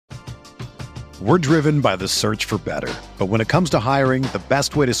We're driven by the search for better. But when it comes to hiring, the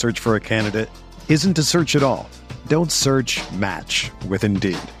best way to search for a candidate isn't to search at all. Don't search, match with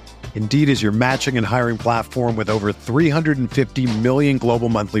Indeed. Indeed is your matching and hiring platform with over 350 million global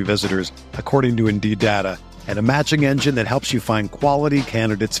monthly visitors, according to Indeed data, and a matching engine that helps you find quality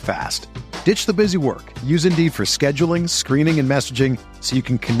candidates fast. Ditch the busy work. Use Indeed for scheduling, screening, and messaging so you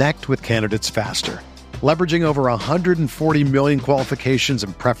can connect with candidates faster. Leveraging over 140 million qualifications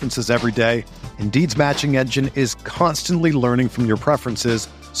and preferences every day, Indeed's matching engine is constantly learning from your preferences,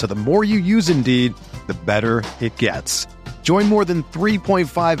 so the more you use Indeed, the better it gets. Join more than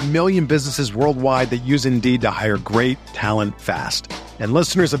 3.5 million businesses worldwide that use Indeed to hire great talent fast. And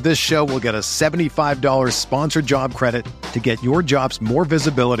listeners of this show will get a $75 sponsored job credit to get your jobs more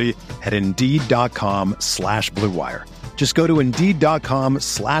visibility at Indeed.com/Blue Wire. Just go to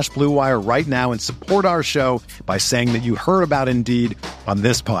Indeed.com/Blue Wire right now and support our show by saying that you heard about Indeed on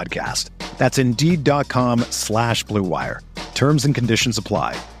this podcast. That's Indeed.com/Blue Wire. Terms and conditions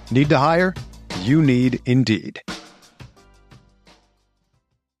apply. Need to hire? You need Indeed.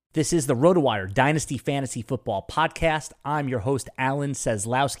 This is the RotoWire Dynasty Fantasy Football Podcast. I'm your host, Alan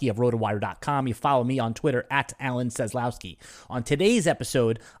Seslowsky of RotoWire.com. You follow me on Twitter at Alan Seslowsky. On today's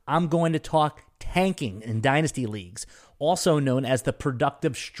episode, I'm going to talk tanking in Dynasty Leagues, also known as the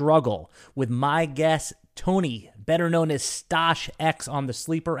productive struggle, with my guest, Tony, better known as Stash X on the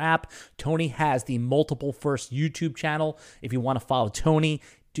Sleeper app. Tony has the Multiple First YouTube channel. If you want to follow Tony,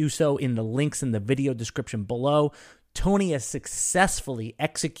 do so in the links in the video description below. Tony has successfully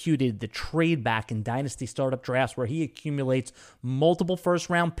executed the trade back in Dynasty Startup Drafts where he accumulates multiple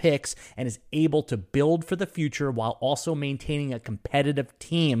first-round picks and is able to build for the future while also maintaining a competitive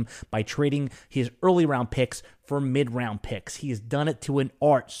team by trading his early-round picks for mid-round picks. He has done it to an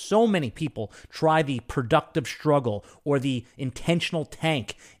art. So many people try the productive struggle or the intentional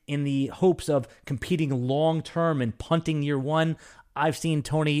tank in the hopes of competing long-term and punting year one. I've seen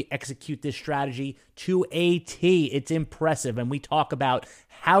Tony execute this strategy to a T. It's impressive, and we talk about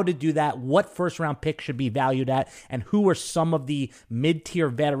how to do that, what first-round pick should be valued at, and who are some of the mid-tier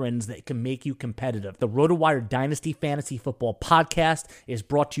veterans that can make you competitive. The RotoWire Dynasty Fantasy Football Podcast is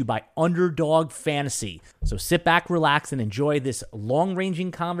brought to you by Underdog Fantasy. So sit back, relax, and enjoy this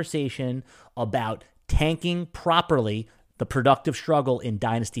long-ranging conversation about tanking properly, the productive struggle in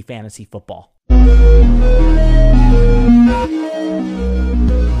Dynasty Fantasy Football.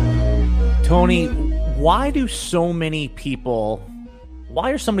 Tony, why are so many people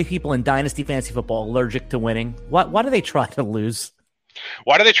in Dynasty Fantasy Football allergic to winning? Why do they try to lose?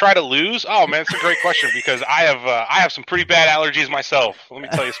 Why do they try to lose? Oh man, it's a great question because I have some pretty bad allergies myself. Let me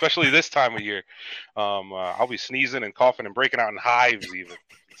tell you, especially this time of year. I'll be sneezing and coughing and breaking out in hives even.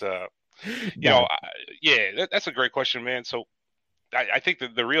 That's a great question, man. So I think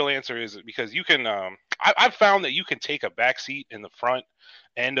that the real answer is because you can. I've found that you can take a backseat in the front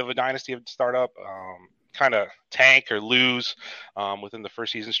end of a dynasty startup, kind of tank or lose within the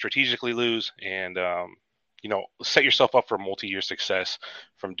first season, strategically lose, and set yourself up for multi-year success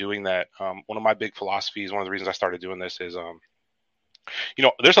from doing that. One of my big philosophies, one of the reasons I started doing this is,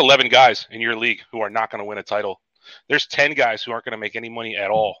 there's 11 guys in your league who are not going to win a title. There's 10 guys who aren't going to make any money at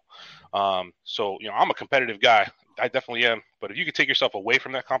all. So I'm a competitive guy. I definitely am. But if you could take yourself away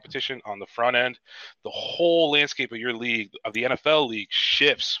from that competition on the front end, the whole landscape of your league, of the NFL league,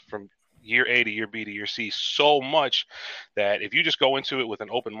 shifts from year A to year B to year C so much that if you just go into it with an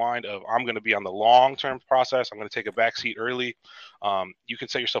open mind of I'm going to be on the long-term process, I'm going to take a backseat early, you can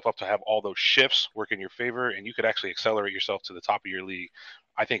set yourself up to have all those shifts work in your favor, and you could actually accelerate yourself to the top of your league,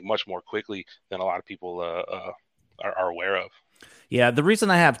 I think, much more quickly than a lot of people are aware of. Yeah, the reason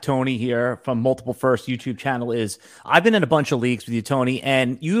I have Tony here from Multiple First YouTube channel is I've been in a bunch of leagues with you, Tony,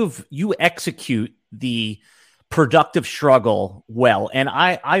 and you execute the productive struggle well. And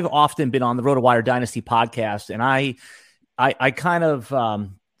I've often been on the RotoWire Dynasty podcast, and I kind of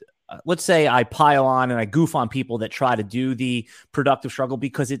let's say I pile on and I goof on people that try to do the productive struggle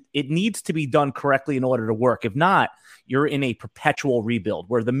because it needs to be done correctly in order to work. If not, you're in a perpetual rebuild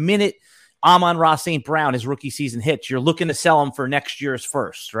where the minute Amon-Ra St. Brown, his rookie season hits, you're looking to sell him for next year's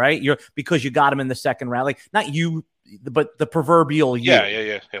first, right? Because you got him in the second round. Like, not you, but the proverbial you.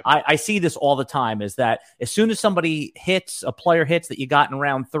 Yeah. I see this all the time, is that as soon as somebody hits, a player hits that you got in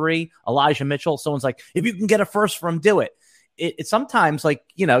round 3, Elijah Mitchell, someone's like, if you can get a first from, do it. It's sometimes like,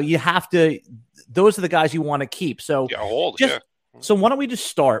 you have to, those are the guys you want to keep. So So why don't we just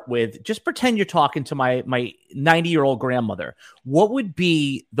start with, just pretend you're talking to my 90-year-old grandmother. What would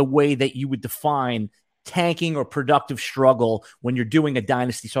be the way that you would define tanking or productive struggle when you're doing a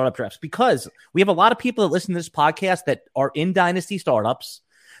dynasty startup draft? Because we have a lot of people that listen to this podcast that are in dynasty startups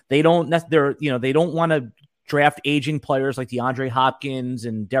They don't they don't want to draft aging players like DeAndre Hopkins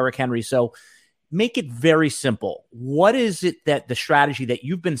and Derrick Henry. So make it very simple. What is it that the strategy that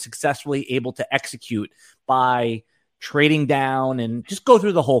you've been successfully able to execute by trading down, and just go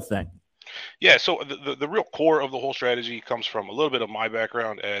through the whole thing? Yeah, so the real core of the whole strategy comes from a little bit of my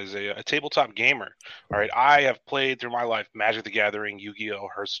background as a tabletop gamer. All right, I have played through my life Magic the Gathering, Yu-Gi-Oh,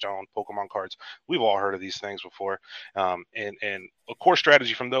 Hearthstone, Pokemon cards. We've all heard of these things before. And a core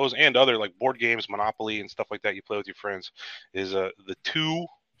strategy from those and other like board games, Monopoly, and stuff like that you play with your friends is the 2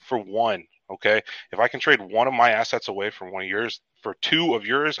 for 1. Okay, if I can trade one of my assets away from one of yours for 2 of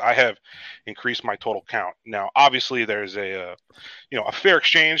yours, I have increased my total count. Now, obviously, there's a fair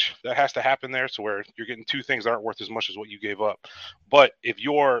exchange that has to happen there, so where you're getting 2 things that aren't worth as much as what you gave up. But if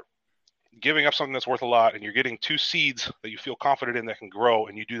you're giving up something that's worth a lot and you're getting 2 seeds that you feel confident in that can grow,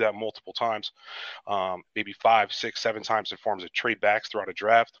 and you do that multiple times, maybe 5, 6, 7 times in forms of trade backs throughout a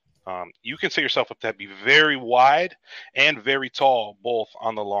draft, you can set yourself up to be very wide and very tall, both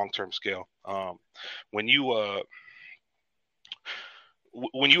on the long-term scale. When you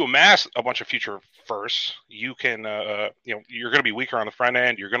amass a bunch of future firsts, you can, you're going to be weaker on the front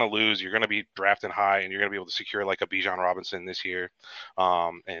end. You're going to lose. You're going to be drafting high, and you're going to be able to secure like a Bijan Robinson this year.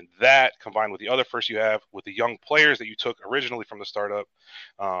 And that combined with the other firsts you have, with the young players that you took originally from the startup,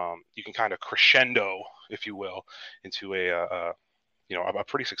 you can kind of crescendo, if you will, into a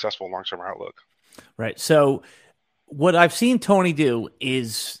pretty successful long-term outlook. Right. So what I've seen Tony do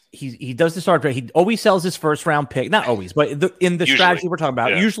is he does the start trade. He always sells his first round pick. Not always, but in the strategy we're talking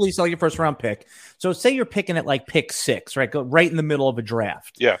about, usually sell your first round pick. So say you're picking at like pick 6, right? Go right in the middle of a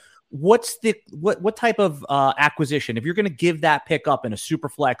draft. Yeah. What's what type of acquisition, if you're going to give that pick up in a super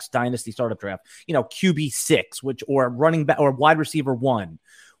flex dynasty startup draft, QB 6, or running back or wide receiver 1,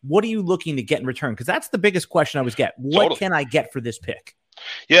 what are you looking to get in return? Because that's the biggest question I always get. What can I get for this pick?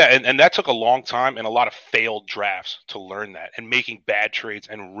 Yeah, and that took a long time and a lot of failed drafts to learn that, and making bad trades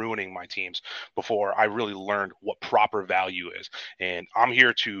and ruining my teams before I really learned what proper value is. And I'm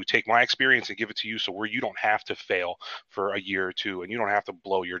here to take my experience and give it to you, so where you don't have to fail for a year or 2, and you don't have to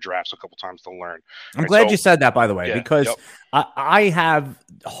blow your drafts a couple times to learn. I'm glad you said that, by the way, because I have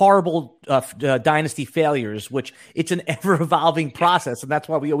horrible dynasty failures, which it's an ever-evolving process, and that's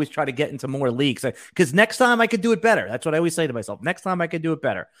why we always try to get into more leagues. Because next time I could do it better. That's what I always say to myself. Next time I could do it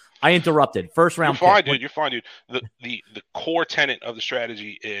better. I interrupted. First round. You're fine, dude. You're fine, dude. The core tenet of the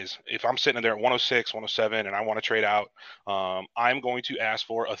strategy is, if I'm sitting there at 106, 107, and I want to trade out, I'm going to ask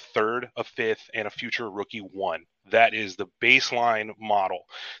for a 3rd, a 5th, and a future rookie 1. That is the baseline model.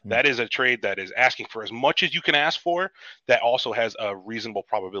 That is a trade that is asking for as much as you can ask for, that also has a reasonable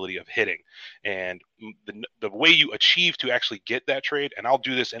probability of hitting. And the way you achieve to actually get that trade, and I'll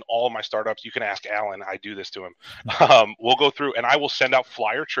do this in all of my startups. You can ask Alan. I do this to him. We'll go through, and I will send out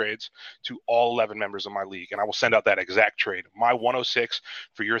flyer trades to all 11 members of my league, and I will send out that exact trade. My 106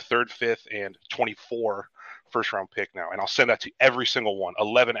 for your 3rd, 5th, and 24 first round pick now, and I'll send that to every single one.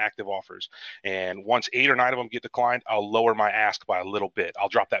 11 active offers, and once 8 or 9 of them get declined, I'll lower my ask by a little bit. I'll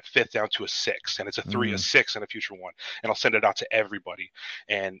drop that 5th down to a 6, and it's a 3, a 6, and a future 1, and I'll send it out to everybody.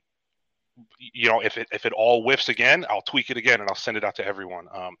 And if it all whiffs again, I'll tweak it again, and I'll send it out to everyone.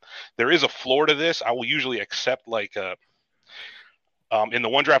 There is a floor to this. I will usually accept like in the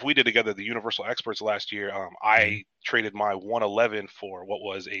one draft we did together, the Universal Experts last year, I traded my 111 for what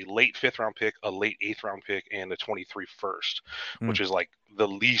was a late 5th round pick, a late 8th round pick, and a 23 first, which is like the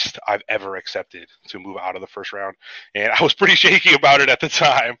least I've ever accepted to move out of the first round. And I was pretty shaky about it at the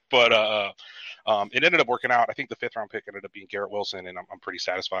time, but it ended up working out. I think the 5th round pick ended up being Garrett Wilson, and I'm pretty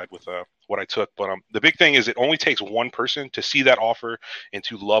satisfied with what I took. But the big thing is, it only takes one person to see that offer and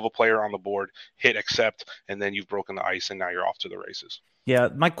to love a player on the board, hit accept, and then you've broken the ice, and now you're off to the races. Yeah,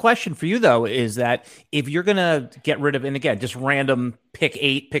 my question for you, though, is that if you're going to get rid of, and again, just random pick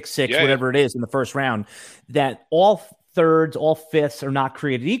 8, pick 6, whatever it is in the first round, that all 3rds, all 5ths are not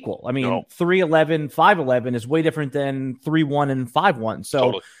created equal. I mean, 3-11, 5-11 is way different than 3-1 and 5-1.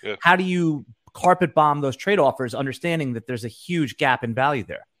 So how do you carpet bomb those trade offers, understanding that there's a huge gap in value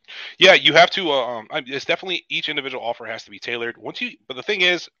there? Yeah, you have to. It's definitely, each individual offer has to be tailored. But the thing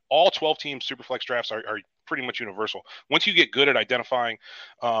is, all 12 team Superflex drafts are pretty much universal. Once you get good at identifying,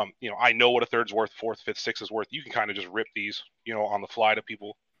 I know what a 3rd's worth, 4th, 5th, 6th is worth. You can kind of just rip these, on the fly to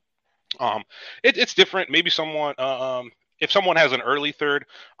people. It's different. Maybe someone, if someone has an early 3rd,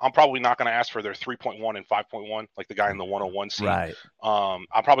 I'm probably not going to ask for their 3.1 and 5.1, like the guy in the 101 seat. Right.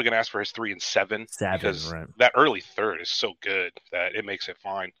 I'm probably going to ask for his 3 and 7 because that early 3rd is so good that it makes it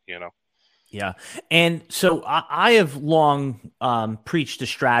fine, Yeah. And so I have long preached a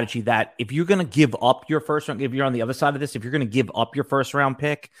strategy that if you're going to give up your first round, if you're on the other side of this, if you're going to give up your first round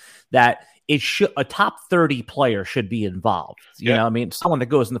pick, that it should, a top 30 player should be involved. You know, I mean, someone that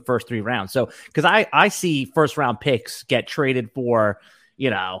goes in the first 3 rounds. So, because I see first round picks get traded for,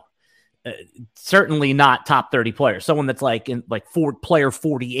 certainly not top 30 players, someone that's like in like player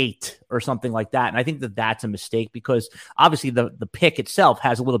 48 or something like that. And I think that that's a mistake because obviously the pick itself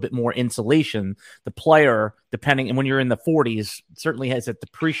has a little bit more insulation. The player, depending, and when you're in the 40s, certainly has a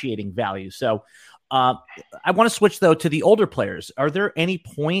depreciating value. So I want to switch though to the older players. Are there any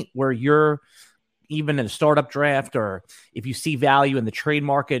point where you're even in a startup draft, or if you see value in the trade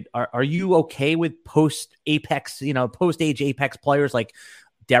market, are you okay with post age Apex players like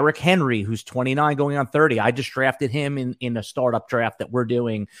Derrick Henry, who's 29 going on 30. I just drafted him in a startup draft that we're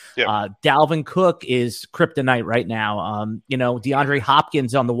doing. Dalvin Cook is kryptonite right now. DeAndre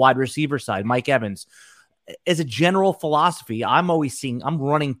Hopkins on the wide receiver side, Mike Evans. As a general philosophy, I'm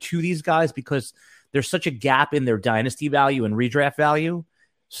running to these guys because there's such a gap in their dynasty value and redraft value.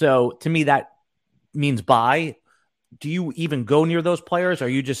 So to me, that means buy. Do you even go near those players? Or are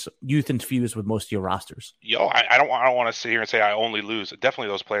you just youth infused with most of your rosters? I don't want to sit here and say I only lose. Definitely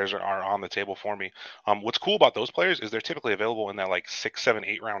those players are on the table for me. What's cool about those players is they're typically available in that like 6, 7,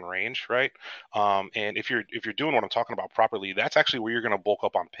 8 round range, right? And if you're doing what I'm talking about properly, that's actually where you're going to bulk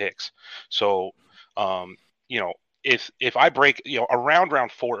up on picks. So, if I break, around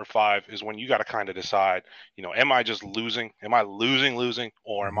round 4 or 5 is when you got to kind of decide, am I just losing? Am I losing,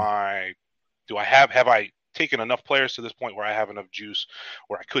 or have I taken enough players to this point where I have enough juice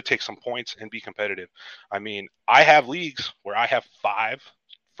where I could take some points and be competitive? I mean, I have leagues where I have 5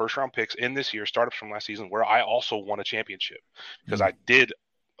 first round picks in this year, startups from last season, where I also won a championship because I did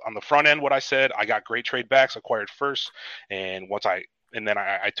on the front end what I said. I got great trade backs, acquired first, and then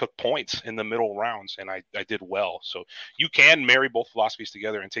I took points in the middle rounds, and I did well. So you can marry both philosophies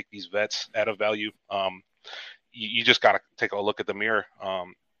together and take these vets at a value. You just got to take a look at the mirror.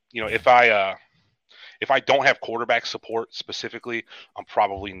 If I don't have quarterback support specifically, I'm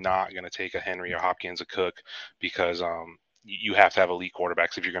probably not going to take a Henry or Hopkins, a Cook, because you have to have elite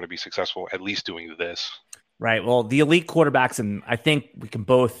quarterbacks if you're going to be successful, at least doing this. Right. Well, the elite quarterbacks, and I think we can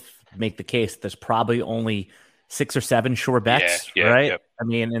both make the case that there's probably only 6 or 7 sure bets, right? Yep. I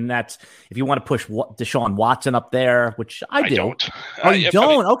mean, and that's if you want to push Deshaun Watson up there, which I do. Don't. Oh, you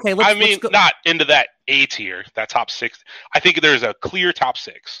don't? Okay, let's go. Not into that A tier, that top 6. I think there's a clear top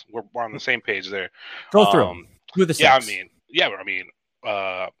 6. We're on the same page there. Go through. Through the 6.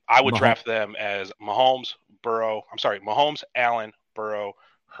 I would draft them as Mahomes, Allen, Burrow,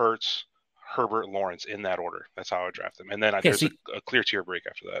 Hurts, Herbert, Lawrence, in that order. That's how I would draft them. And then there's a clear tier break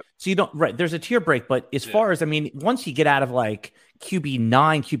after that. So you don't, right. There's a tier break, but as far as, once you get out of like QB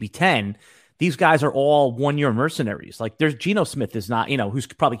 9, QB 10, these guys are all 1-year mercenaries. Like there's Geno Smith is not, who's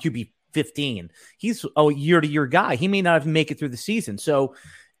probably QB 15. He's a year-to-year guy. He may not even make it through the season. So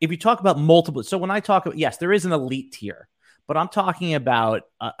if you talk about multiple, so when I talk about, yes, there is an elite tier, but I'm talking about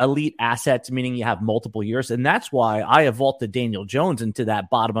elite assets, meaning you have multiple years. And that's why I have vaulted Daniel Jones into that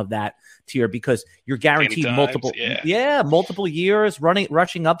bottom of that tier, because you're guaranteed multiple years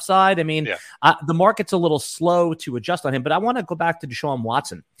rushing upside. The market's a little slow to adjust on him, but I want to go back to Deshaun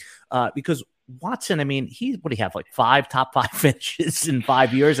Watson because Watson, he have like 5 top 5 finishes in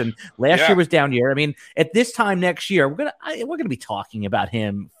 5 years, and last year was down year. At this time next year, we're gonna be talking about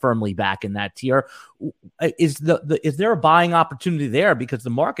him firmly back in that tier. Is there a buying opportunity there, because the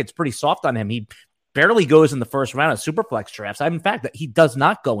market's pretty soft on him? He barely goes in the first round of Superflex drafts. In fact, that he does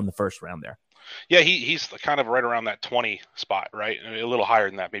not go in the first round there. Yeah, he's kind of right around that 20 spot, right? A little higher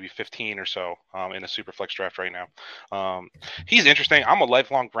than that, maybe 15 or so in a super flex draft right now. He's interesting. I'm a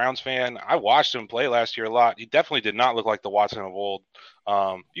lifelong Browns fan. I watched him play last year a lot. He definitely did not look like the Watson of old.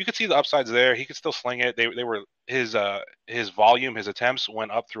 You could see the upsides there. He could still sling it. They were his volume, his attempts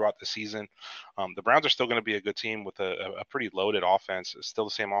went up throughout the season. The Browns are still going to be a good team with a pretty loaded offense. It's still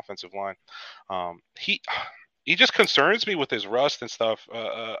the same offensive line. He just concerns me with his rust and stuff.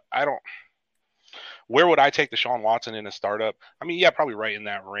 Where would I take Deshaun Watson in a startup? Probably right in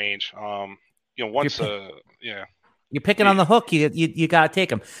that range. You're picking on the hook. You got to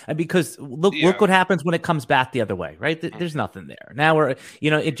take him, and because look what happens when it comes back the other way, right? There's nothing there now.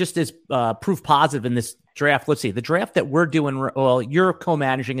 It just is proof positive in this draft. Let's see the draft that we're doing. Well, you're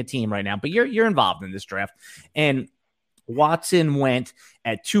co-managing a team right now, but you're involved in this draft, and Watson went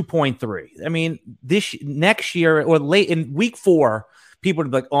at 2.3. This next year or late in week 4. People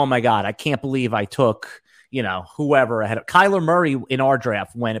would be like, oh my God, I can't believe I took, whoever ahead of Kyler Murray in our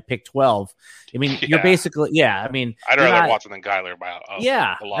draft went at pick 12. I mean, you're basically, I mean, I'd rather Watson than Kyler by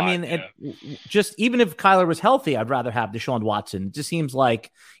a lot. I mean, just even if Kyler was healthy, I'd rather have Deshaun Watson. It just seems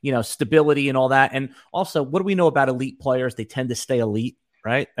like, stability and all that. And also, what do we know about elite players? They tend to stay elite,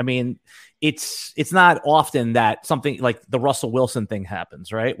 right? I mean, it's not often that something like the Russell Wilson thing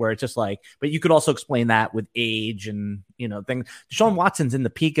happens, right? Where it's just like, but you could also explain that with age and, things. Deshaun Watson's in the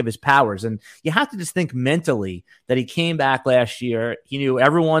peak of his powers. And you have to just think mentally that he came back last year. He knew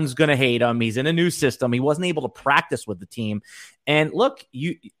everyone's going to hate him. He's in a new system. He wasn't able to practice with the team. And look,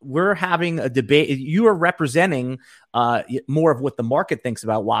 we're having a debate. You are representing more of what the market thinks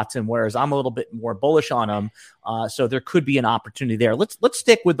about Watson, whereas I'm a little bit more bullish on him. So there could be an opportunity there. Let's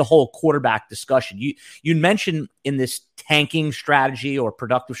stick with the whole quarterback discussion. You mentioned in this tanking strategy or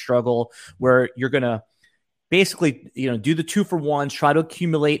productive struggle where you're going to basically, do the 2-for-1s, try to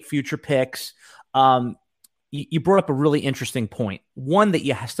accumulate future picks. You brought up a really interesting point. One, that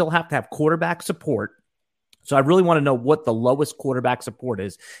you still have to have quarterback support. So I really want to know what the lowest quarterback support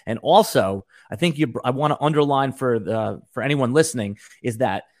is. And also, I think I want to underline for anyone listening is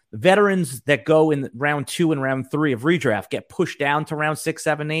that the veterans that go in round 2 and round 3 of redraft get pushed down to round 6,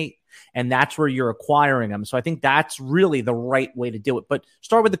 7, 8, and that's where you're acquiring them. So I think that's really the right way to do it. But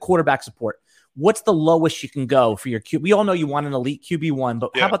start with the quarterback support. What's the lowest you can go for your QB? We all know you want an elite QB1,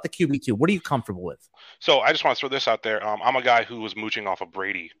 but how about the QB2? What are you comfortable with? So I just want to throw this out there. I'm a guy who was mooching off of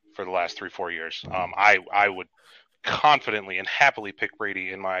Brady for the last 3-4 years. I would confidently and happily pick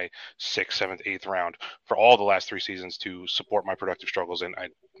Brady in my 6th, 7th, 8th round for all the last 3 seasons to support my productive struggles. And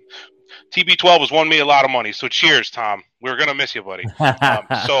TB12 has won me a lot of money. So cheers, Tom. We're going to miss you, buddy.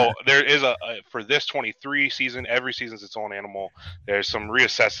 So there is for this 23 season, every season's its own animal. There's some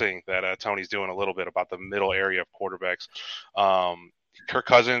reassessing that Tony's doing a little bit about the middle area of quarterbacks. Kirk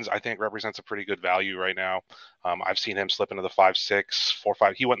Cousins, I think, represents a pretty good value right now. I've seen him slip into the 5, 6, 4,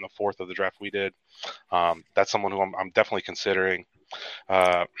 5. He went in the 4th of the draft we did. That's someone who I'm definitely considering.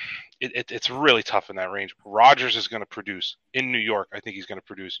 It's really tough in that range. Rodgers is going to produce in New York. I think he's going to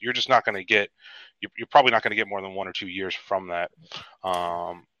produce. You're just not going to get. You're probably not going to get more than 1 or 2 years from that.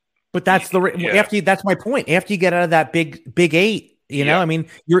 But that's that's my point. After you get out of that big 8. I mean,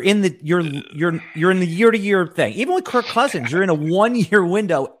 you're in the year-to-year thing. Even with Kirk Cousins, you're in a 1-year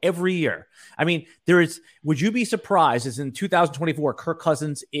window every year. I mean, would you be surprised as in 2024, Kirk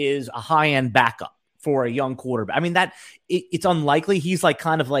Cousins is a high-end backup for a young quarterback? I mean, it's unlikely. He's like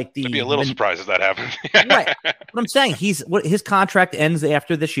kind of like I'd be a little surprised if that happened. Right. But I'm saying his contract ends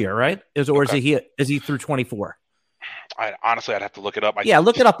after this year, right? Is he through 24? Honestly, I'd have to look it up.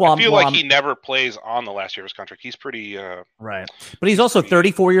 Look it up. I feel like he never plays on the last year of his contract. He's pretty right, but he's also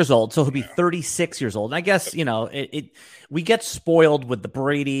 34 years old, so he'll be 36 years old. And I guess we get spoiled with the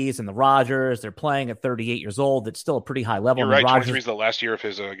Bradys and the Rodgers. They're playing at 38 years old. It's still a pretty high level. You're right. 23 is the last year of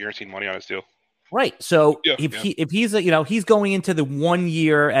his guaranteed money on his deal. Right. So if he's he's going into the 1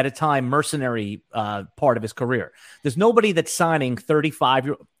 year at a time mercenary part of his career. There's nobody that's signing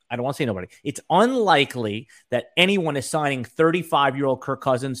 35. I don't want to say nobody. It's unlikely that anyone is signing 35-year-old Kirk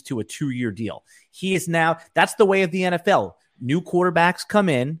Cousins to a 2-year deal. He is now, that's the way of the NFL. New quarterbacks come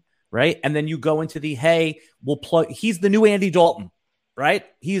in, right? And then you go into we'll plug, he's the new Andy Dalton, right?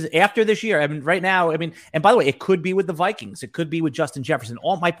 He's after this year. I mean, right now, and by the way, it could be with the Vikings. It could be with Justin Jefferson.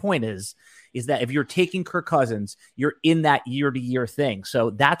 All my point is that if you're taking Kirk Cousins, you're in that year-to-year thing.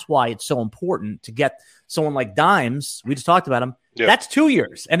 So that's why it's so important to get someone like Dimes. We just talked about him. Yeah. That's 2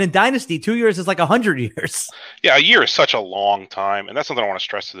 years. And in Dynasty, 2 years is like 100 years. Yeah, a year is such a long time. And that's something I want to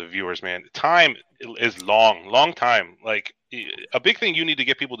stress to the viewers, man. Time is long time. Like, a big thing you need to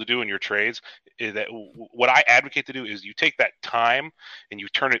get people to do in your trades is that what I advocate to do is you take that time and you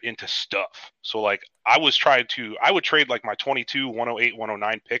turn it into stuff. So, like, I would trade like my 22, 108,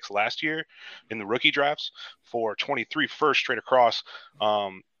 109 picks last year in the rookie drafts for 23 first straight across.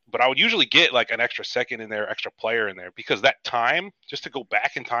 But I would usually get like an extra second in there, extra player in there, because that time, just to go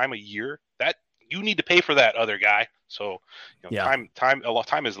back in time a year, that you need to pay for that other guy. So, time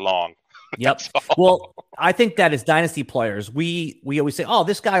is long. Yep. Well, I think that as dynasty players, we always say, "Oh,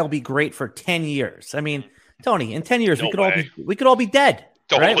 this guy will be great for 10 years." I mean, Tony, in 10 years, we could all be dead.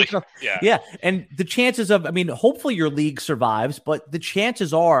 Totally. Right? Yeah. And the chances of, hopefully your league survives, but the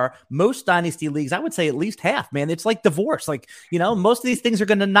chances are most dynasty leagues, I would say at least half, man. It's like divorce. Like, most of these things are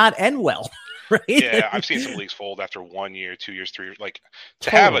going to not end well. Right? Yeah. I've seen some leagues fold after 1 year, 2 years, 3 years. Like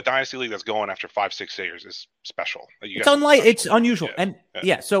have a dynasty league that's going after 5, 6 years is special. It's unusual. Yeah.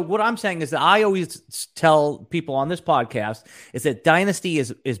 And so what I'm saying is that I always tell people on this podcast is that dynasty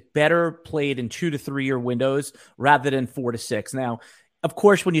is better played in 2 to 3 year windows rather than 4 to 6. Now, of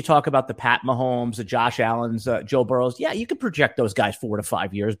course, when you talk about the Pat Mahomes, the Josh Allens, Joe Burrows, yeah, you can project those guys 4 to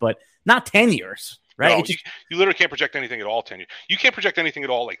 5 years, but not 10 years, right? No, you literally can't project anything at all 10 years. You can't project anything at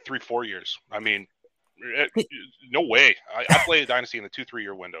all like 3-4 years. I mean, no way. I play a dynasty in the 2-3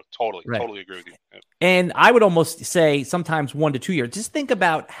 year window. Totally agree with you. Yeah. And I would almost say sometimes 1 to 2 years. Just think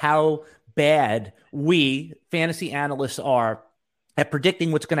about how bad we fantasy analysts are at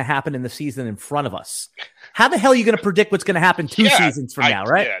predicting what's going to happen in the season in front of us. How the hell are you going to predict what's going to happen 2 seasons from now,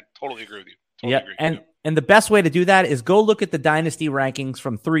 right? Yeah, totally agree with you. Totally agree. And the best way to do that is go look at the dynasty rankings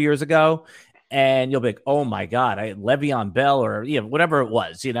from 3 years ago, and you'll be like, oh my God, Le'Veon Bell or whatever it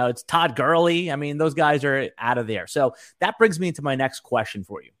was. It's Todd Gurley. I mean, those guys are out of there. So that brings me into my next question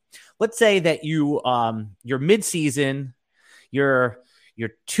for you. Let's say that you're midseason, you're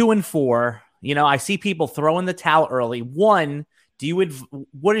 2-4. I see people throwing the towel early. One,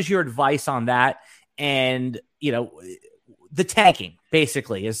 what is your advice on that? And, the tanking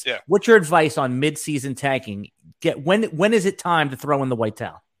basically is what's your advice on mid-season tanking? When is it time to throw in the white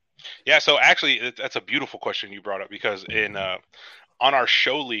towel? Yeah. So actually that's a beautiful question you brought up, because on our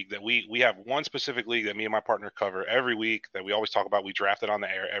show league that we have one specific league that me and my partner cover every week that we always talk about. We drafted on the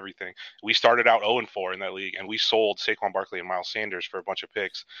air, everything. We started out 0-4 in that league, and we sold Saquon Barkley and Miles Sanders for a bunch of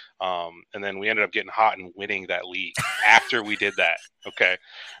picks. And then we ended up getting hot and winning that league after we did that. Okay.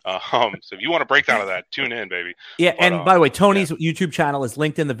 So if you want a breakdown of that, tune in, baby. Yeah. But, and by the way, Tony's YouTube channel is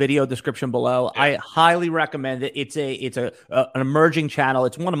linked in the video description below. Yeah. I highly recommend it. It's an emerging channel.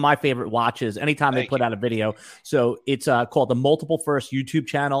 It's one of my favorite watches anytime they put out a video. So it's called the Multiple First YouTube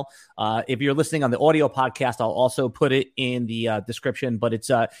channel. If you're listening on the audio podcast, I'll also put it in the description, but it's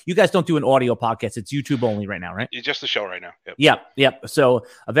you guys don't do an audio podcast. It's YouTube only right now, right? It's just the show right now. Yep. So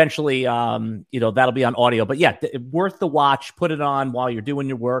eventually, that'll be on audio, but worth the watch. Put it on while you're doing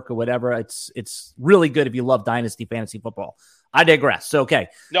your work or whatever. It's really good if you love Dynasty Fantasy Football. I digress. So, okay.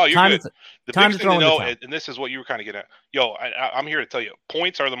 No, you're good. The big thing to know, and this is what you were kind of getting at. I'm here to tell you,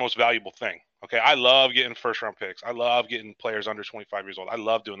 points are the most valuable thing. Okay, I love getting first-round picks. I love getting players under 25 years old. I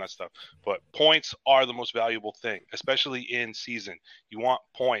love doing that stuff. But points are the most valuable thing, especially in season. You want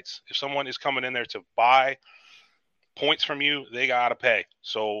points. If someone is coming in there to buy points from you, they got to pay.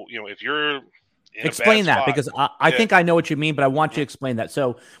 So, if you're explain that, because I think I know what you mean, but I want you to explain that.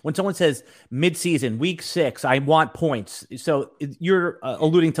 So when someone says mid-season, week 6, I want points. So you're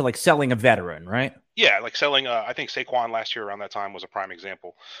alluding to like selling a veteran, right? Yeah, like selling. I think Saquon last year around that time was a prime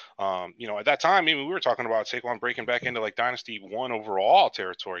example. At that time, we were talking about Saquon breaking back into like Dynasty 1 overall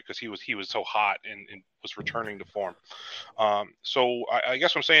territory because he was so hot and was returning to form. So I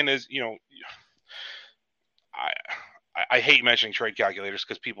guess what I'm saying is, I hate mentioning trade calculators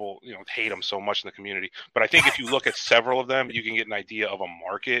because people, hate them so much in the community. But I think if you look at several of them, you can get an idea of a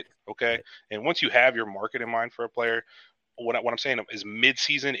market. Okay, and once you have your market in mind for a player. What I'm saying is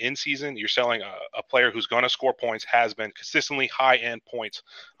mid-season, in-season, you're selling a player who's going to score points, has been consistently high-end points.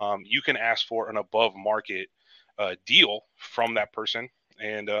 You can ask for an above-market deal from that person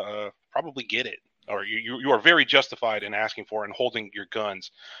and probably get it. Or you are very justified in asking for and holding your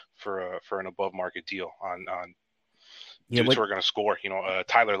guns for an above-market deal on dudes who are going to score.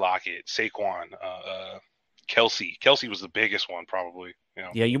 Tyler Lockett, Saquon, Kelsey. Kelsey was the biggest one, probably.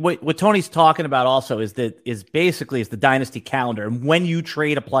 Yeah, what Tony's talking about also is basically the dynasty calendar, and when you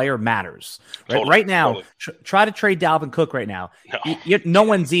trade a player matters. Right, totally, right now, totally. Try to trade Dalvin Cook right now. No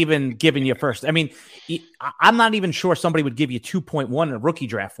one's even giving you first. I mean, I'm not even sure somebody would give you 2.1 in a rookie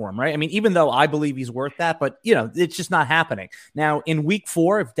draft for him, right? I mean, even though I believe he's worth that, but it's just not happening. Now, in week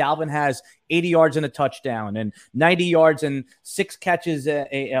 4, if Dalvin has 80 yards and a touchdown and 90 yards and 6 catches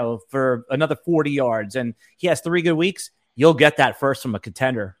for another 40 yards, and he has 3 good weeks, you'll get that first from a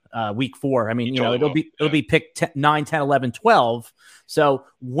contender week 4. I mean, it'll be picked 9, 10, 11, 12. So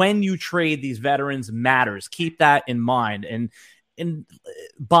when you trade these veterans matters. Keep that in mind. And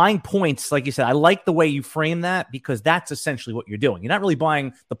buying points, like you said, I like the way you frame that because that's essentially what you're doing. You're not really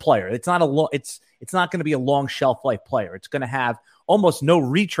buying the player. It's not it's not going to be a long shelf life player. It's going to have almost no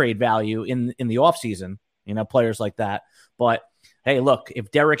retrade value in the offseason, players like that. But hey, look,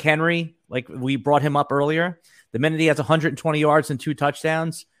 if Derrick Henry, like we brought him up earlier, the minute he has 120 yards and 2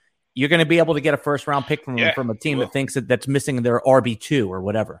 touchdowns, you're going to be able to get a first-round pick from a team that thinks that's missing their RB2 or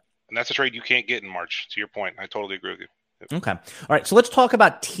whatever. And that's a trade you can't get in March, to your point. I totally agree with you. Yep. Okay. All right, so let's talk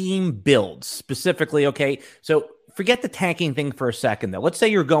about team builds specifically, okay? So forget the tanking thing for a second, though. Let's say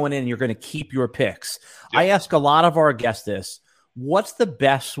you're going in and you're going to keep your picks. Yep. I ask a lot of our guests this. What's the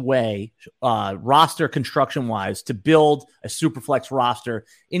best way, roster construction-wise, to build a Superflex roster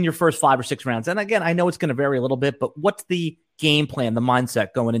in your first 5 or 6 rounds? And again, I know it's going to vary a little bit, but what's the game plan, the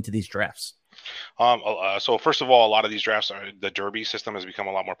mindset going into these drafts? So first of all, a lot of these drafts the Derby system has become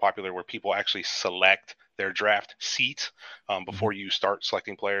a lot more popular, where people actually select their draft seat before you start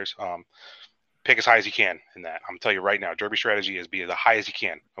selecting players. Pick as high as you can in that. I'm telling you right now, Derby strategy is be as high as you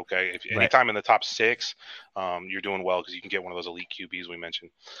can. Okay, if anytime in the top 6, you're doing well because you can get one of those elite QBs we mentioned.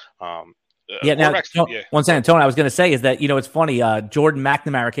 One second, Tony. I was going to say is that it's funny. Jordan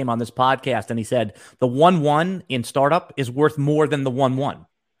McNamara came on this podcast and he said the 1-1 in startup is worth more than the 1-1.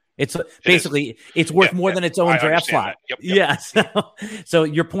 It's basically it's worth more than its own draft slot. Yep. Yeah. So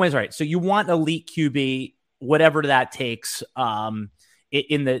your point is right. So you want elite QB, whatever that takes.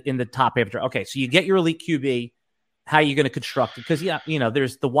 In the top half. Okay, so you get your elite QB. How are you going to construct it? Because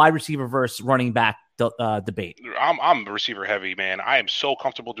there's the wide receiver versus running back debate. I'm receiver heavy, man. I am so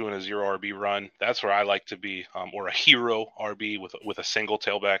comfortable doing a 0 RB run. That's where I like to be, or a hero RB with a single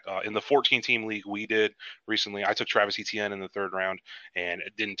tailback. In the 14-team league we did recently, I took Travis Etienne in the 3rd round and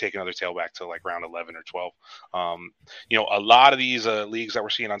didn't take another tailback till like round 11 or 12. A lot of these leagues that we're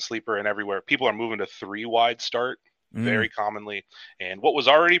seeing on Sleeper and everywhere, people are moving to 3 wide start. Very commonly. And what was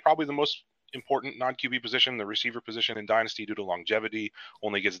already probably the most important non-QB position, the receiver position in Dynasty due to longevity,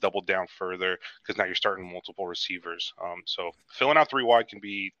 only gets doubled down further because now you're starting multiple receivers. So filling out 3 wide can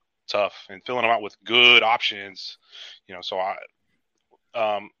be tough, and filling them out with good options, so I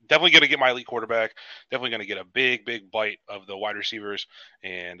definitely going to get my elite quarterback, definitely going to get a big bite of the wide receivers,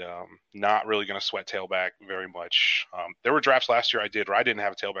 and not really going to sweat tailback very much. There were drafts last year I did where I didn't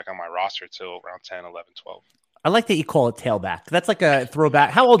have a tailback on my roster till around 10, 11, 12. I like that you call it tailback. That's like a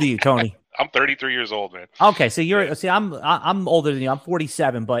throwback. How old are you, Tony? I'm 33 years old, man. Okay, so I'm older than you. I'm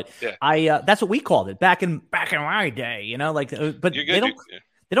 47, but that's what we called it back in my day. But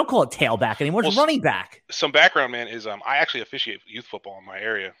they don't call it tailback anymore. It's running back. Some background, man, is I actually officiate youth football in my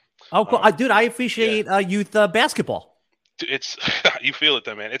area. Oh, cool. Dude, I officiate youth basketball. It's you feel it,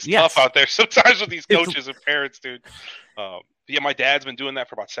 though, man. It's tough out there sometimes with these coaches and parents, dude. My dad's been doing that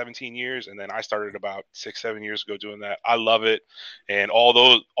for about 17 years, and then I started about 6-7 years ago doing that. I love it. And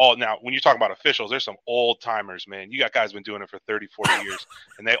now when you talk about officials, there's some old timers, man. You got guys been doing it for 30, 40 years,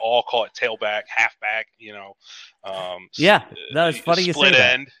 and they all call it tailback, halfback, that was funny you say split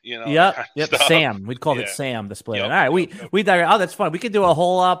that. end, Yep. Sam. We'd call it Sam, the split end. All right, we that's fun. We could do a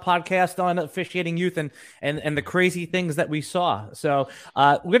whole podcast on officiating youth and the crazy things that we saw. So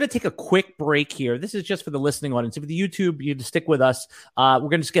we're going to take a quick break here. This is just for the listening audience. If the YouTube, you just stick with us. We're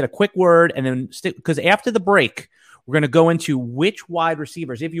going to just get a quick word and then stick, because after the break, we're going to go into which wide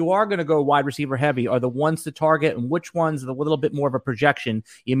receivers, if you are going to go wide receiver heavy, are the ones to target, and which ones, a little bit more of a projection,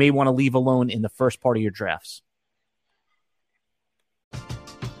 you may want to leave alone in the first part of your drafts.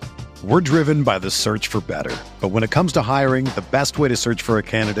 We're driven by the search for better. But when it comes to hiring, the best way to search for a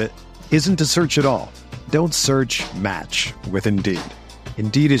candidate isn't to search at all. Don't search, match with Indeed.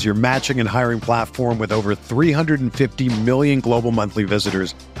 Indeed is your matching and hiring platform with over 350 million global monthly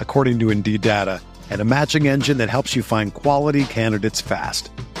visitors, according to Indeed data, and a matching engine that helps you find quality candidates fast.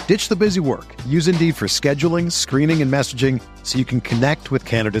 Ditch the busy work. Use Indeed for scheduling, screening, and messaging so you can connect with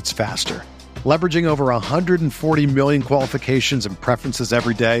candidates faster. Leveraging over 140 million qualifications and preferences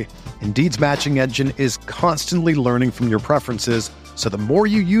every day, Indeed's matching engine is constantly learning from your preferences, so the more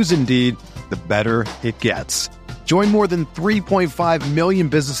you use Indeed, the better it gets. Join more than 3.5 million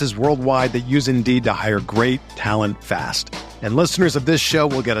businesses worldwide that use Indeed to hire great talent fast. And listeners of this show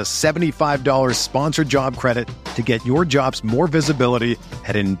will get a $75 sponsored job credit to get your jobs more visibility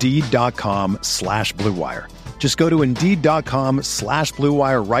at Indeed.com/Blue Wire. Just go to Indeed.com/Blue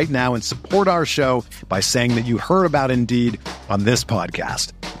Wire right now and support our show by saying that you heard about Indeed on this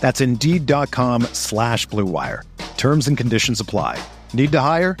podcast. That's Indeed.com/Blue Wire. Terms and conditions apply. Need to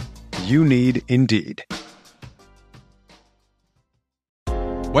hire? You need Indeed.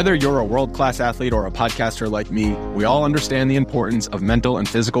 Whether you're a world-class athlete or a podcaster like me, we all understand the importance of mental and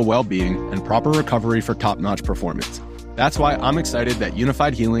physical well-being and proper recovery for top-notch performance. That's why I'm excited that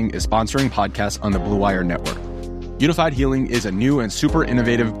Unified Healing is sponsoring podcasts on the Blue Wire Network. Unified Healing is a new and super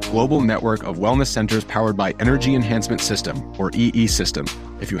innovative global network of wellness centers powered by Energy Enhancement System, or EE System.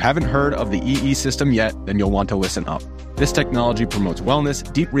 If you haven't heard of the EE System yet, then you'll want to listen up. This technology promotes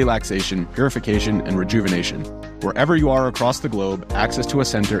wellness, deep relaxation, purification, and rejuvenation. Wherever you are across the globe, access to a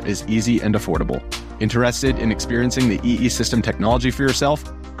center is easy and affordable. Interested in experiencing the EE System technology for yourself?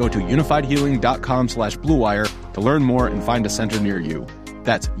 Go to unifiedhealing.com/Blue Wire to learn more and find a center near you.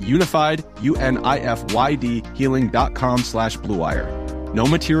 That's unified, UNIFYD, healing.com/Blue Wire. No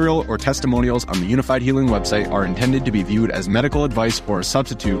material or testimonials on the Unified Healing website are intended to be viewed as medical advice or a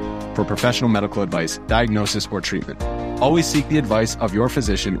substitute for professional medical advice, diagnosis, or treatment. Always seek the advice of your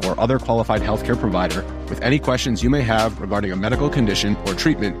physician or other qualified healthcare provider with any questions you may have regarding a medical condition or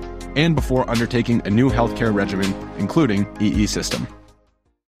treatment and before undertaking a new healthcare regimen, including EE System.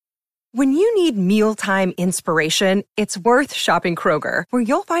 When you need mealtime inspiration, it's worth shopping Kroger, where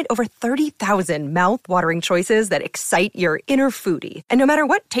you'll find over 30,000 mouth-watering choices that excite your inner foodie. And no matter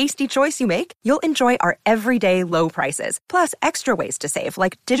what tasty choice you make, you'll enjoy our everyday low prices, plus extra ways to save,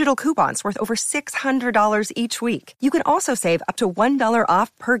 like digital coupons worth over $600 each week. You can also save up to $1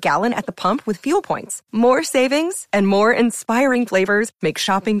 off per gallon at the pump with fuel points. More savings and more inspiring flavors make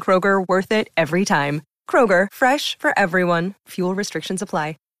shopping Kroger worth it every time. Kroger, fresh for everyone. Fuel restrictions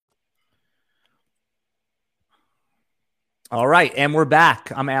apply. All right, and we're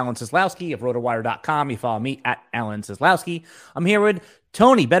back. I'm Alan Seslowsky of RotoWire.com. You follow me at Alan Seslowsky. I'm here with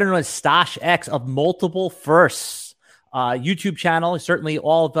Tony, better known as Stash X of Multiple Firsts YouTube channel. Certainly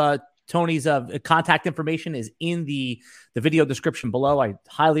all of Tony's contact information is in the video description below. I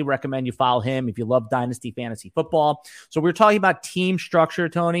highly recommend you follow him if you love Dynasty Fantasy Football. So we're talking about team structure,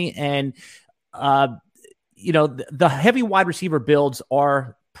 Tony, and the heavy wide receiver builds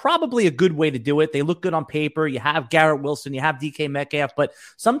are probably a good way to do it. They look good on paper. You have Garrett Wilson, you have DK Metcalf, but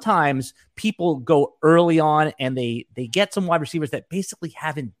sometimes people go early on and they get some wide receivers that basically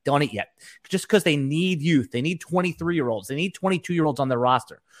haven't done it yet just because they need youth. They need 23-year-olds. They need 22-year-olds on their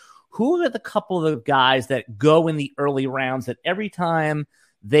roster. Who are the couple of guys that go in the early rounds that every time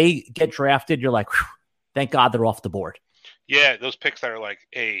they get drafted, you're like, thank God they're off the board? Yeah, those picks that are like,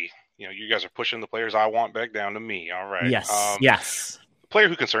 hey, you guys are pushing the players I want back down to me. All right. Yes. Player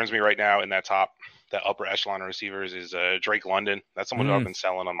who concerns me right now in that upper echelon of receivers is Drake London. That's someone who I've been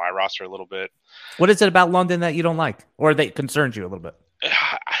selling on my roster a little bit. What is it about London that you don't like, or that concerns you a little bit?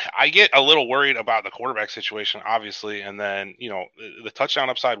 I get a little worried about the quarterback situation, obviously, and then the touchdown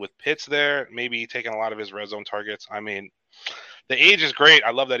upside with Pitts there, maybe taking a lot of his red zone targets. I mean, the age is great.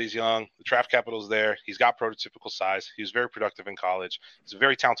 I love that he's young. The draft capital is there. He's got prototypical size. He was very productive in college. He's a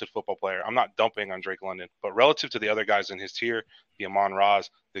very talented football player. I'm not dumping on Drake London, but relative to the other guys in his tier, the Amon-Ra's,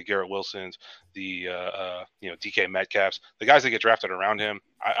 the Garrett Wilsons, the DK Metcalfs, the guys that get drafted around him,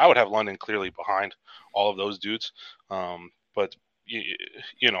 I would have London clearly behind all of those dudes. But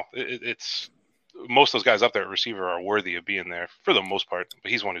it's most of those guys up there at receiver are worthy of being there for the most part.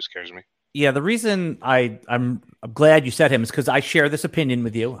 But he's one who scares me. Yeah, the reason I'm glad you said him is because I share this opinion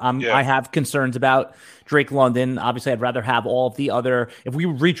with you. I have concerns about Drake London. Obviously, I'd rather have all of the other. If we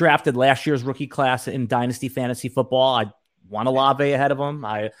redrafted last year's rookie class in Dynasty Fantasy Football, I'd want Olave ahead of him.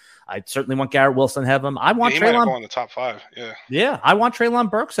 I certainly want Garrett Wilson ahead of him. I want Treylon. Might go in the top 5. Yeah, I want Treylon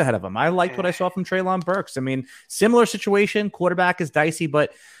Burks ahead of him. I liked what I saw from Treylon Burks. I mean, similar situation. Quarterback is dicey,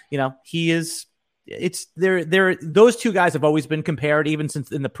 but he is. It's there. Those two guys have always been compared, even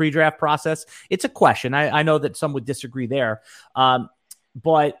since in the pre-draft process. It's a question. I know that some would disagree there,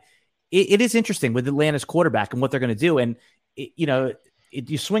 but it is interesting with Atlanta's quarterback and what they're going to do. And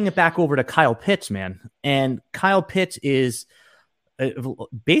you swing it back over to Kyle Pitts, man, and Kyle Pitts is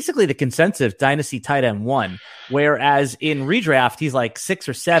basically the consensus Dynasty tight end 1, whereas in redraft he's like 6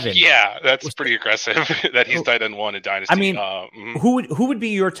 or 7. Yeah, that's pretty aggressive that he's tight end 1 in Dynasty. I mean, who would be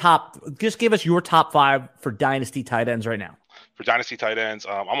your top? Just give us your top 5 for Dynasty tight ends right now. For Dynasty tight ends,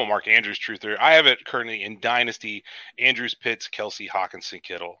 I'm a Mark Andrews truther. I have it currently in Dynasty: Andrews, Pitts, Kelsey, Hawkinson,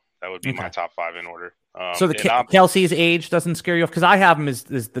 Kittle. That would be my top 5 in order. So Kelsey's age doesn't scare you off, because I have him as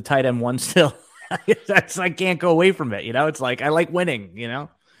the tight end 1 still. I can't go away from it. It's like I like winning.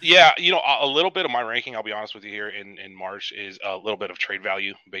 Yeah, a little bit of my ranking, I'll be honest with you here in March, is a little bit of trade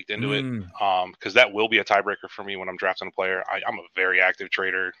value baked into it, because that will be a tiebreaker for me when I'm drafting a player. I'm a very active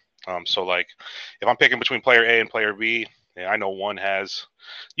trader, so like if I'm picking between player A and player B, I know one has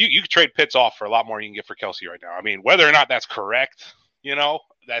you can trade Pitts off for a lot more than you can get for Kelsey right now. I mean, whether or not that's correct,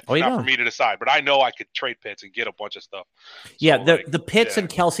 that's not for me to decide, but I know I could trade Pitts and get a bunch of stuff. Yeah, the Pitts and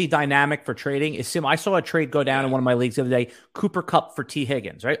Kelsey dynamic for trading is similar. I saw a trade go down in one of my leagues the other day, Cooper Kupp for T.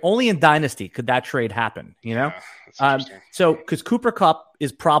 Higgins, right? Only in Dynasty could that trade happen, So, because Cooper Kupp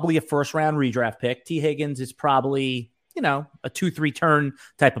is probably a first-round redraft pick. T. Higgins is probably, a 2-3 turn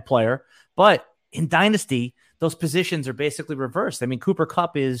type of player. But in Dynasty, those positions are basically reversed. I mean, Cooper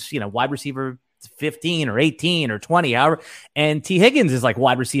Kupp is, wide receiver 15 or 18 or 20, however, and T. Higgins is like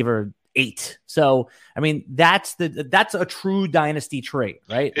wide receiver 8. So, I mean, that's a true Dynasty trade,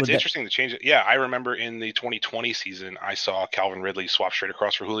 right? It's interesting to change it. Yeah, I remember in the 2020 season, I saw Calvin Ridley swap straight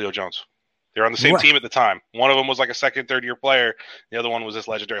across for Julio Jones. They were on the same team at the time. One of them was like a second, third year player. The other one was this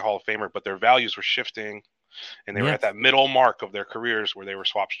legendary Hall of Famer, but their values were shifting, and they were at that middle mark of their careers where they were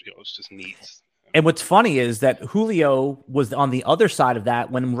swapped. It was just needs. And what's funny is that Julio was on the other side of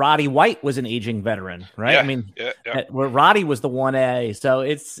that when Roddy White was an aging veteran, right? Yeah, I mean, yeah. where Roddy was the 1A. So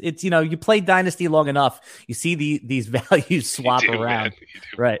it's you play Dynasty long enough, you see these values swap around.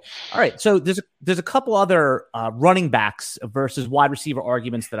 Right. All right. So there's a couple other running backs versus wide receiver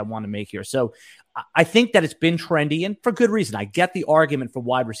arguments that I want to make here. So I think that it's been trendy, and for good reason. I get the argument for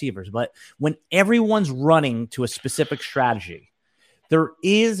wide receivers, but when everyone's running to a specific strategy, there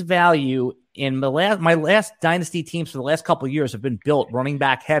is value in my last dynasty teams for the last couple of years have been built running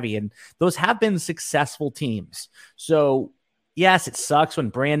back heavy, and those have been successful teams. So yes, it sucks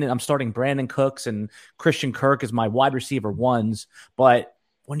when I'm starting Brandon Cooks and Christian Kirk as my wide receiver ones, but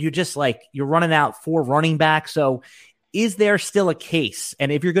when you're running out 4 running backs, so is there still a case?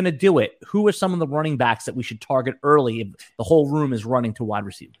 And if you're going to do it, who are some of the running backs that we should target early if the whole room is running to wide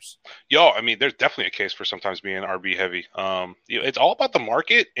receivers? I mean, there's definitely a case for sometimes being RB heavy. It's all about the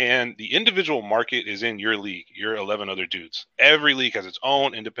market, and the individual market is in your league, your 11 other dudes. Every league has its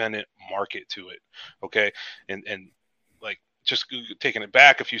own independent market to it. Okay. And like just taking it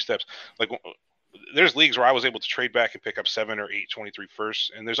back a few steps, like there's leagues where I was able to trade back and pick up 7 or 8 23 firsts,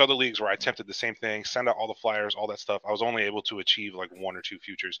 and there's other leagues where I attempted the same thing, send out all the flyers, all that stuff. I was only able to achieve like 1 or 2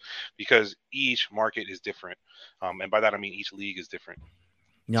 futures because each market is different, and by that I mean each league is different.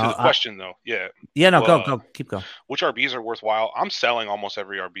 To the question though, go keep going. Which RBs are worthwhile? I'm selling almost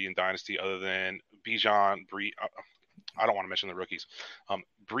every RB in Dynasty other than Bijan, Bree. I don't want to mention the rookies.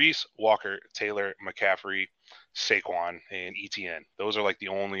 Brees, Walker, Taylor, McCaffrey, Saquon, and ETN. Those are like the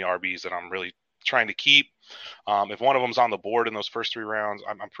only RBs that I'm really trying to keep. If one of them's on the board in those first 3 rounds,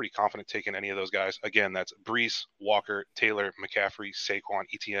 I'm pretty confident taking any of those guys. Again, that's Brees, Walker, Taylor, McCaffrey, Saquon,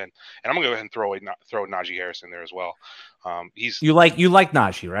 ETN, and I'm gonna go ahead and throw Najee Harris in there as well. You like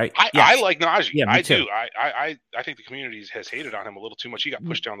Najee, right? I like Najee. Yeah, I do. I think the community has hated on him a little too much. He got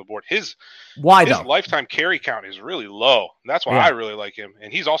pushed down the board. His lifetime carry count is really low. That's why I really like him,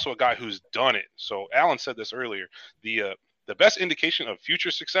 and he's also a guy who's done it. So Alan said this earlier. The best indication of future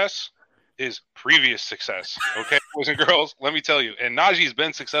success is previous success. Okay, boys and girls, let me tell you. And Najee's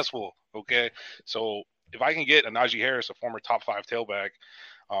been successful. Okay, so if I can get a Najee Harris, a former top 5 tailback,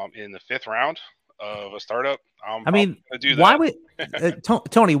 in the 5th round of a startup, I'm gonna do that. Why would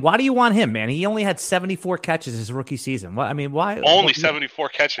Tony? Why do you want him, man? He only had 74 catches his rookie season. Why? Only 74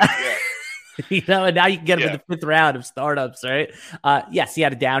 catches. Yeah. And now you can get him in the 5th round of startups, right? Yes, he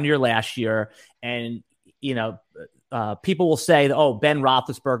had a down year last year, and people will say, Ben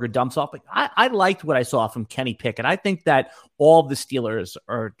Roethlisberger dumps off. But I liked what I saw from Kenny Pickett. I think that all of the Steelers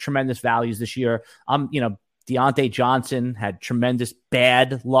are tremendous values this year. Deontay Johnson had tremendous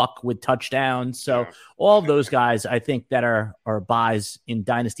bad luck with touchdowns. So all of those guys, I think that are buys in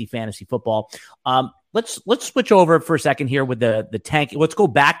Dynasty Fantasy Football. Let's switch over for a second here with the tank. Let's go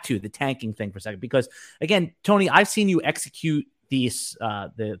back to the tanking thing for a second, because again, Tony, I've seen you execute the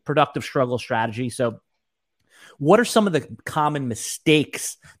productive struggle strategy. So what are some of the common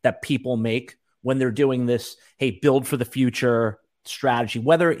mistakes that people make when they're doing this, hey, build for the future strategy,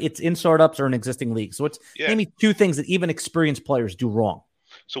 whether it's in startups or in existing leagues? So it's maybe 2 things that even experienced players do wrong.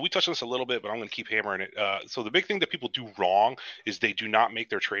 So we touched on this a little bit, but I'm going to keep hammering it. So the big thing that people do wrong is they do not make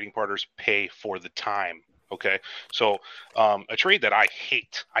their trading partners pay for the time. Okay. So a trade that I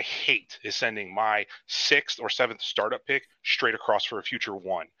hate is sending my 6th or 7th startup pick straight across for a future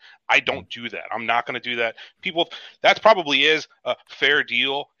 1. I don't do that. I'm not going to do that. That probably is a fair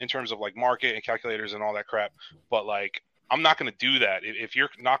deal in terms of like market and calculators and all that crap. But like, I'm not going to do that. If you're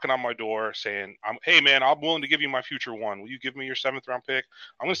knocking on my door saying, hey man, I'm willing to give you my future 1. Will you give me your 7th round pick?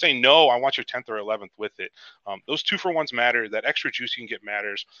 I'm going to say, no, I want your 10th or 11th with it. Those 2-for-1s matter. That extra juice you can get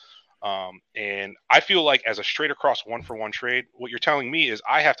matters. And I feel like as a straight across 1-for-1 trade, what you're telling me is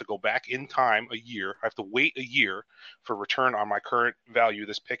I have to go back in time a year. I have to wait a year for return on my current value,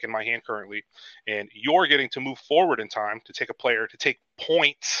 this pick in my hand currently. And you're getting to move forward in time to take a player to take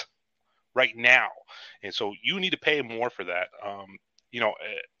points right now. And so you need to pay more for that.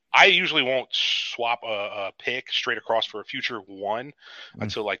 I usually won't swap a pick straight across for a future 1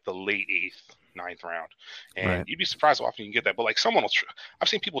 until like the late 8th, 9th round. And you'd be surprised how often you can get that. But like I've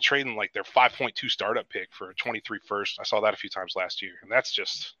seen people trading like their 5.2 startup pick for a 23 first. I saw that a few times last year. And that's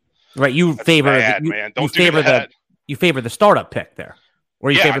just right. You favor the startup pick there. Or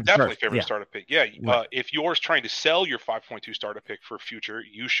you favor definitely favor the startup pick. Yeah. If yours trying to sell your 5.2 startup pick for future,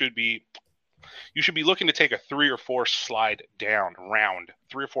 you should be looking to take a 3 or 4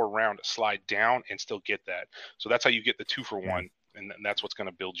 round slide down and still get that. So that's how you get the 2-for-1, and that's what's going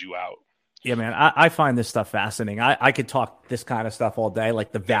to build you out. Yeah, man, I find this stuff fascinating. I could talk this kind of stuff all day,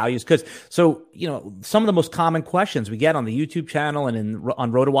 like the values, because some of the most common questions we get on the YouTube channel and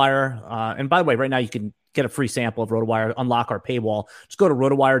on RotoWire. And by the way, right now you can get a free sample of RotoWire, unlock our paywall. Just go to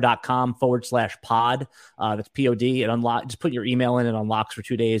rotowire.com/pod. That's POD. It unlock. Just put your email in, it unlocks for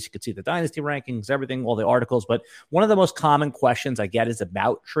 2 days. You can see the dynasty rankings, everything, all the articles. But one of the most common questions I get is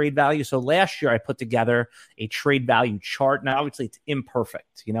about trade value. So last year I put together a trade value chart. Now, obviously it's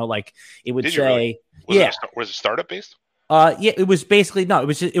imperfect, like it would say, really? Was it startup based? Yeah, it was basically, no,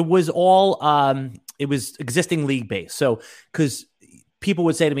 it was all, it was existing league based. So, because people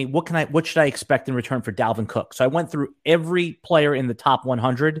would say to me, what should I expect in return for Dalvin Cook? So I went through every player in the top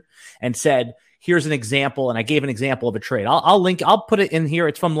 100 and said, here's an example. And I gave an example of a trade. I'll put it in here.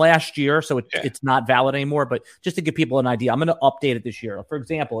 It's from last year, so it's not valid anymore, but just to give people an idea, I'm going to update it this year. For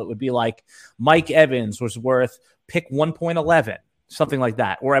example, it would be like Mike Evans was worth pick 1.11, something like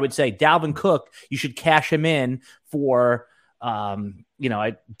that. Or I would say Dalvin Cook, you should cash him in for,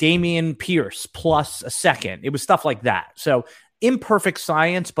 Damian Pierce plus a second. It was stuff like that. So imperfect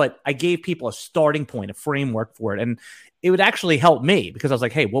science, but I gave people a starting point, a framework for it. And it would actually help me because I was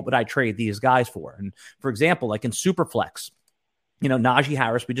like, hey, what would I trade these guys for? And for example, like in Superflex, Najee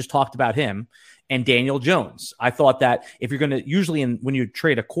Harris, we just talked about him, and Daniel Jones. I thought that if you're going to, usually when you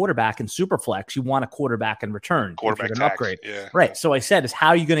trade a quarterback in Superflex, you want a quarterback in return. Quarterback tax, upgrade. Yeah. Right. So I said, how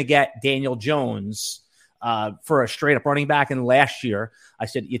are you going to get Daniel Jones for a straight up running back? And last year I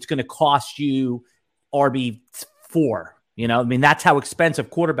said, it's going to cost you RB4. That's how expensive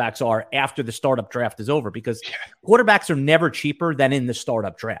quarterbacks are after the startup draft is over, because quarterbacks are never cheaper than in the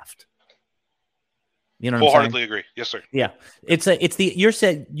startup draft. Wholeheartedly agree. Yes, sir. Yeah. You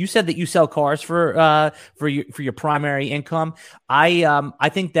said that you sell cars for your primary income.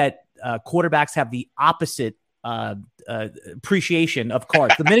 I think that quarterbacks have the opposite appreciation of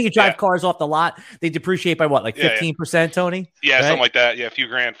cars. The minute you drive cars off the lot, they depreciate by what, like 15%, Tony? Yeah, right? Something like that. Yeah, a few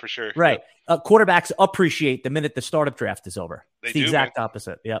grand for sure. Right. Quarterbacks appreciate the minute the startup draft is over. It's the exact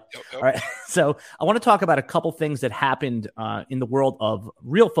opposite. Yep. All right. So I want to talk about a couple things that happened in the world of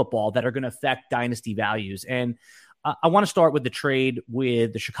real football that are going to affect dynasty values. And I want to start with the trade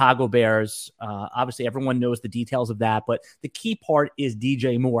with the Chicago Bears. Obviously, everyone knows the details of that, but the key part is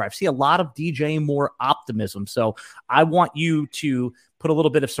DJ Moore. I've seen a lot of DJ Moore optimism. So I want you to put a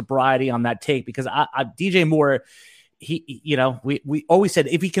little bit of sobriety on that take, because DJ Moore, we always said,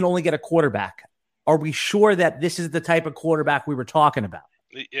 if he can only get a quarterback, are we sure that this is the type of quarterback we were talking about?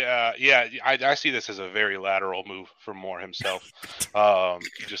 Yeah. I see this as a very lateral move from Moore himself.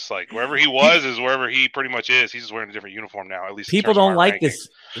 Just like wherever he was is wherever he pretty much is. He's just wearing a different uniform now. At least people don't like this.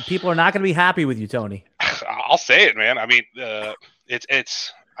 People are not going to be happy with you, Tony. I'll say it, man. I mean, a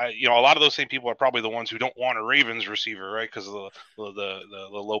lot of those same people are probably the ones who don't want a Ravens receiver, right? Because of the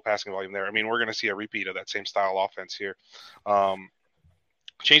low passing volume there. I mean, we're going to see a repeat of that same style offense here.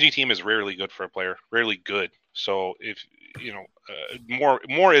 Changing team is rarely good for a player, rarely good. So if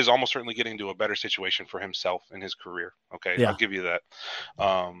Moore is almost certainly getting to a better situation for himself in his career. Okay, yeah. I'll give you that.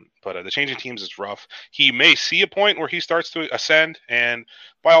 But the changing teams is rough. He may see a point where he starts to ascend, and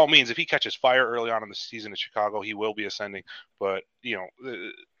by all means, if he catches fire early on in the season in Chicago, he will be ascending. But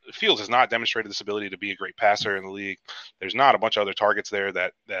Fields has not demonstrated this ability to be a great passer in the league. There's not a bunch of other targets there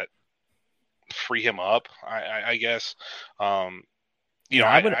that free him up, I guess. I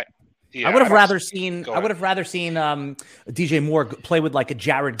would have rather seen DJ Moore play with like a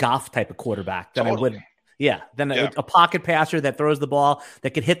Jared Goff type of quarterback than I would. Yeah, than a pocket passer that throws the ball,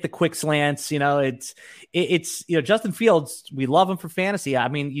 that could hit the quick slants. It's Justin Fields. We love him for fantasy. I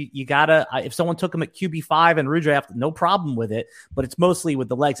mean, you gotta, if someone took him at QB5 and redraft, no problem with it. But it's mostly with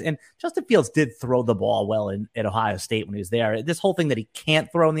the legs. And Justin Fields did throw the ball well at Ohio State when he was there. This whole thing that he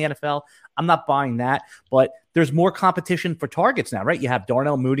can't throw in the NFL, I'm not buying that. But there's more competition for targets now, right? You have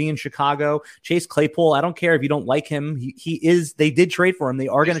Darnell Mooney in Chicago, Chase Claypool. I don't care if you don't like him. He is. They did trade for him. They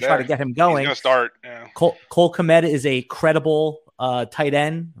are going to try to get him going. He's going to start. Yeah. Cole Kmet is a credible tight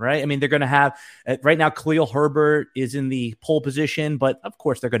end, right? I mean, they're going to have right now. Khalil Herbert is in the pole position, but of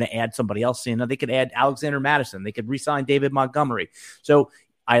course they're going to add somebody else in. They could add Alexander Madison. They could re-sign David Montgomery. So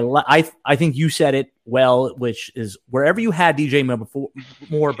I think you said it well, which is wherever you had DJ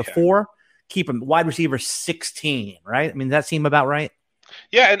Moore before. Keep him wide receiver 16, right? I mean, does that seem about right?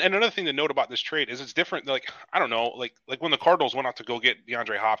 Yeah, and another thing to note about this trade is it's different. Like, I don't know, like when the Cardinals went out to go get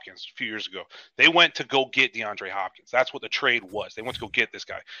DeAndre Hopkins a few years ago, they went to go get DeAndre Hopkins. That's what the trade was. They went to go get this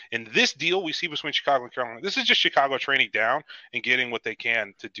guy. In this deal we see between Chicago and Carolina, this is just Chicago trading down and getting what they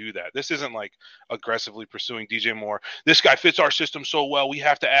can to do that. This isn't like aggressively pursuing DJ Moore. This guy fits our system so well, we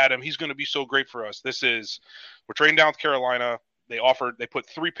have to add him. He's going to be so great for us. We're trading down with Carolina. They put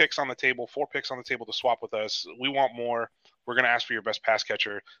 3 picks on the table, 4 picks on the table to swap with us. We want more. We're going to ask for your best pass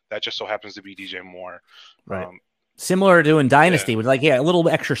catcher. That just so happens to be DJ Moore. Right. Similar to in Dynasty, with a little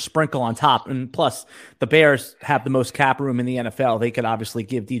extra sprinkle on top. And plus, the Bears have the most cap room in the NFL. They could obviously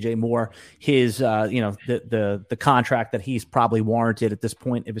give DJ Moore his, the contract that he's probably warranted at this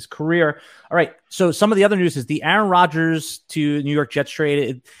point of his career. All right. So some of the other news is the Aaron Rodgers to New York Jets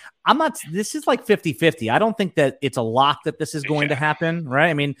trade. This is like 50-50. I don't think that it's a lock that this is going to happen, right?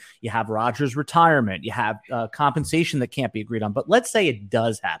 I mean, you have Rodgers' retirement, you have compensation that can't be agreed on, but let's say it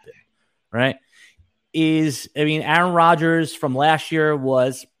does happen, right? Aaron Rodgers from last year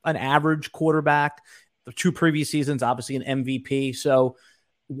was an average quarterback. The 2 previous seasons, obviously an MVP. So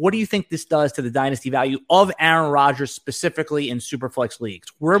what do you think this does to the dynasty value of Aaron Rodgers specifically in Superflex leagues?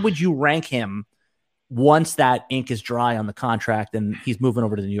 Where would you rank him once that ink is dry on the contract and he's moving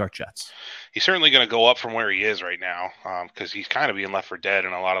over to the New York Jets? He's certainly going to go up from where he is right now because he's kind of being left for dead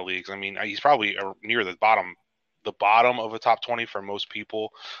in a lot of leagues. I mean, he's probably near the bottom of a top 20 for most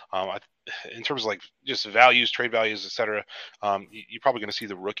people. In terms of like just values, trade values, etc., you're probably going to see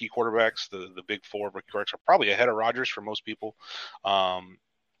the rookie quarterbacks, the big 4 rookie quarterbacks, are probably ahead of Rodgers for most people.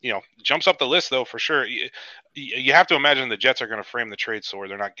 Jumps up the list though for sure. You have to imagine the Jets are going to frame the trade so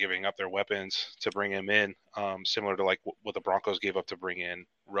they're not giving up their weapons to bring him in, similar to like what the Broncos gave up to bring in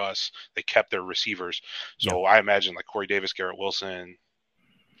Russ. They kept their receivers, so I imagine like Corey Davis, Garrett Wilson,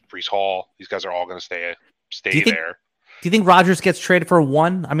 Breece Hall, these guys are all going to stay there. Do you think Rodgers gets traded for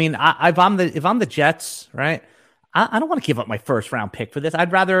 1? I mean, if I'm the Jets, right? I don't want to give up my first round pick for this.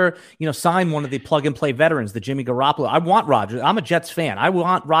 I'd rather, sign one of the plug and play veterans, the Jimmy Garoppolo. I want Rodgers. I'm a Jets fan. I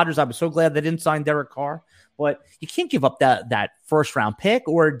want Rodgers. I'm so glad they didn't sign Derek Carr, but you can't give up that first round pick.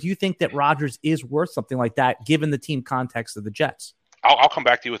 Or do you think that Rodgers is worth something like that, given the team context of the Jets? I'll come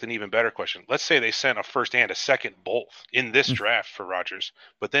back to you with an even better question. Let's say they sent a first and a second both in this draft for Rodgers,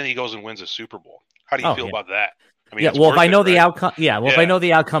 but then he goes and wins a Super Bowl. How do you feel about that? I mean, if I know the outcome, if I know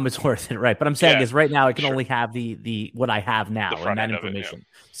the outcome, it's worth it, right? But I'm saying is right now I can only have the what I have now and that information.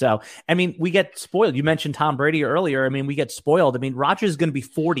 So, I mean, we get spoiled. You mentioned Tom Brady earlier. I mean, we get spoiled. I mean, Rodgers is going to be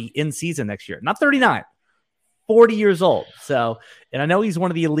 40 in season next year, not 39, 40 years old. So, and I know he's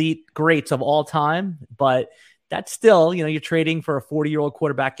one of the elite greats of all time, but that's still, you're trading for a 40-year-old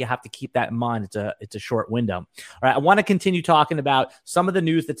quarterback. You have to keep that in mind. It's a short window. All right, I want to continue talking about some of the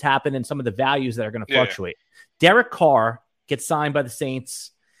news that's happened and some of the values that are going to fluctuate. Derek Carr gets signed by the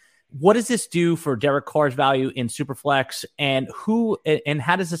Saints. What does this do for Derek Carr's value in Superflex, and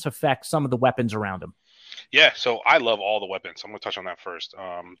how does this affect some of the weapons around him? Yeah, so I love all the weapons. I'm going to touch on that first.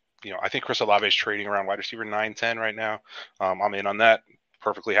 I think Chris Olave is trading around wide receiver 9-10 right now. I'm in on that.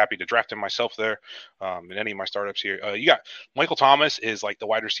 Perfectly happy to draft him myself there in any of my startups here. You got Michael Thomas is like the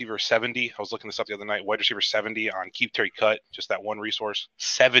wide receiver 70. I was looking this up the other night. Wide receiver 70 on Keep Terry Cut, just that one resource.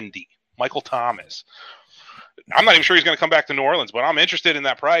 70. Michael Thomas. I'm not even sure he's going to come back to New Orleans, but I'm interested in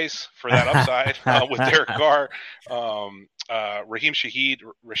that price for that upside with Derek Carr. Rashid Shaheed.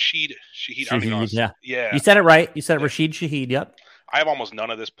 Yeah. You said it right. You said Rashid Shaheed. Yep. I have almost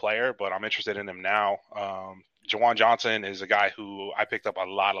none of this player, but I'm interested in him now. Jawan Johnson is a guy who I picked up a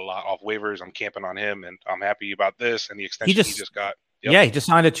lot off waivers. I'm camping on him, and I'm happy about this and the extension he just got. Yep. Yeah, he just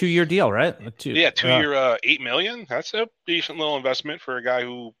signed a 2-year deal, right? 2-year, $8 million. That's a decent little investment for a guy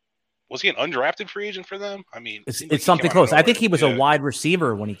who was he an undrafted free agent for them? I mean, it's something close. I think he was a wide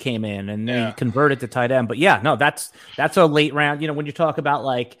receiver when he came in, and then he converted to tight end. But that's a late round. When you talk about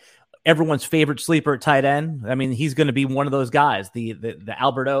like everyone's favorite sleeper at tight end, I mean, he's going to be one of those guys, the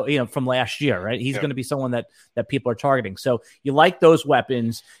Alberto, from last year, right? He's going to be someone that people are targeting. So you like those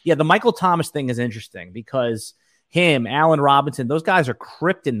weapons. Yeah, the Michael Thomas thing is interesting because him, Allen Robinson, those guys are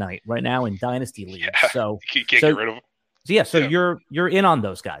kryptonite right now in dynasty leagues. Yeah, so you can't get rid of them. You're in on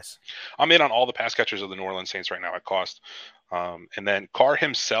those guys. I'm in on all the pass catchers of the New Orleans Saints right now at cost. And then Carr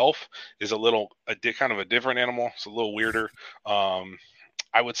himself is kind of a different animal. It's a little weirder.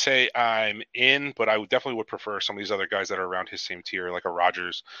 I would say I'm in, but I definitely would prefer some of these other guys that are around his same tier, like a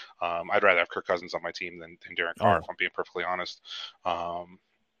Rodgers. I'd rather have Kirk Cousins on my team than Derek Carr, if I'm being perfectly honest. I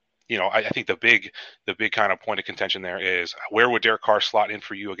think the big kind of point of contention there is where would Derek Carr slot in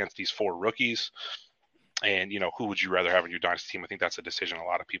for you against these 4 rookies? And, who would you rather have on your dynasty team? I think that's a decision a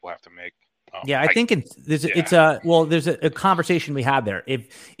lot of people have to make. I think there's a conversation we had there.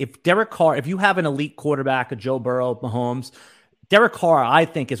 If Derek Carr, if you have an elite quarterback, a Joe Burrow, Mahomes, Derek Carr, I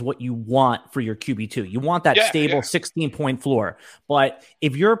think, is what you want for your QB2. You want that stable 16-point floor. But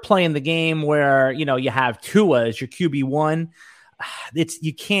if you're playing the game where, you have Tua as your QB1,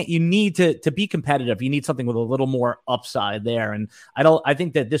 you need to be competitive. You need something with a little more upside there. And I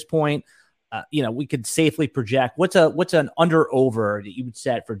think that at this point, we could safely project what's an under over that you would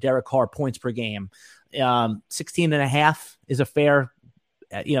set for Derek Carr points per game. 16.5 is a fair,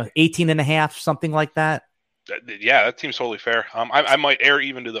 18.5, something like that. Yeah, that seems totally fair. I might err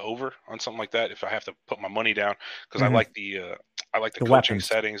even to the over on something like that if I have to put my money down, because I like the coaching weapons.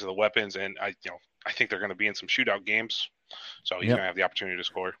 settings of the weapons, and I think they're going to be in some shootout games, so he's going to have the opportunity to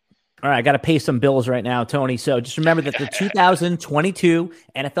score. All right, I got to pay some bills right now, Tony. So just remember that the 2022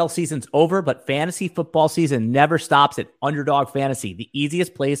 NFL season's over, but fantasy football season never stops at Underdog Fantasy, the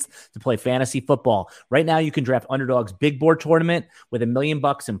easiest place to play fantasy football. Right now, you can draft Underdog's big board tournament with $1 million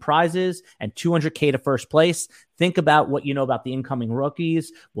in prizes and $200K to first place. Think about what you know about the incoming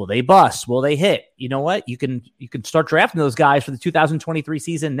rookies. Will they bust? Will they hit? You know what? You can start drafting those guys for the 2023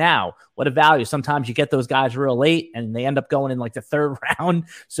 season now. What a value. Sometimes you get those guys real late and they end up going in like the third round.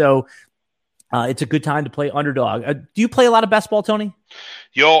 So it's a good time to play Underdog. Do you play a lot of best ball, Tony?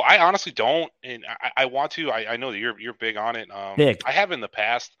 Yo, I honestly don't, and I want to. I know that you're big on it. Big. I have in the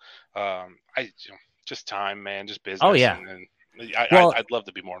past. Just time, man, just business. Oh yeah. And I'd love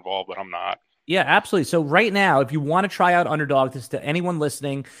to be more involved, but I'm not. Yeah, absolutely. So right now, if you want to try out Underdog, this to anyone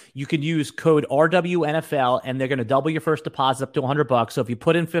listening, you can use code RWNFL, and they're going to double your first deposit up to $100. So if you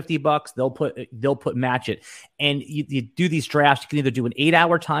put in $50, they'll match it. And you do these drafts. You can either do an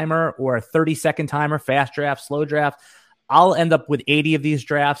 8-hour timer or a 30-second timer, fast draft, slow draft. I'll end up with 80 of these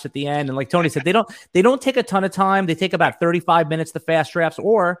drafts at the end. And like Tony said, they don't take a ton of time. They take about 35 minutes, the fast drafts,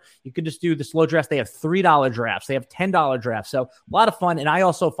 or you could just do the slow drafts. They have $3 drafts. They have $10 drafts. So a lot of fun. And I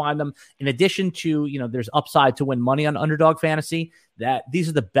also find them, in addition to, there's upside to win money on Underdog Fantasy, that these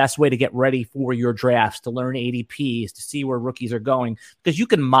are the best way to get ready for your drafts, to learn ADPs, to see where rookies are going, because you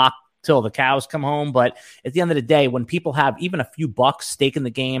can mock till the cows come home. But at the end of the day, when people have even a few bucks stake in the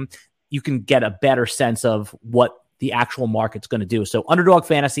game, you can get a better sense of what the actual market's going to do. So Underdog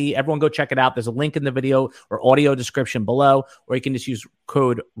Fantasy, everyone go check it out. There's a link in the video or audio description below, or you can just use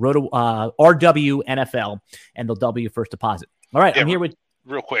code RWNFL and they'll double your first deposit. All right, I'm here with...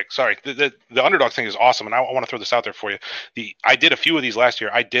 Real quick, sorry. The Underdog thing is awesome, and I want to throw this out there for you. I did a few of these last year.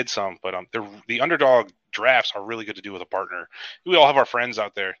 I did some, but the Underdog drafts are really good to do with a partner. We all have our friends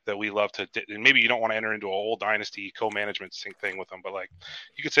out there that we love to, and maybe you don't want to enter into a whole dynasty co-management thing with them, but like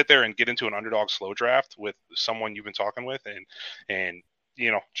you could sit there and get into an Underdog slow draft with someone you've been talking with, and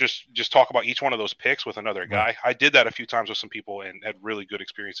just talk about each one of those picks with another guy. I did that a few times with some people and had really good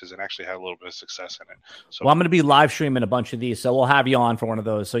experiences and actually had a little bit of success in it. So, well, I'm going to be live streaming a bunch of these, so we'll have you on for one of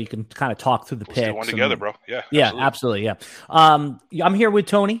those so you can kind of talk through the picks. Do one together, bro. Yeah. Absolutely. Yeah. I'm here with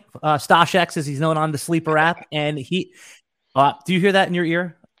Tony, StoshX, as he's known on the Sleeper app, and he. Do you hear that in your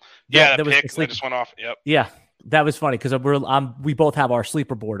ear? Yeah, that pick that just went off. Yep. Yeah, that was funny because we both have our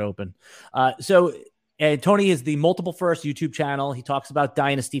Sleeper board open. And Tony is the Multiple First YouTube channel. He talks about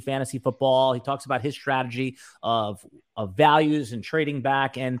dynasty fantasy football. He talks about his strategy of values and trading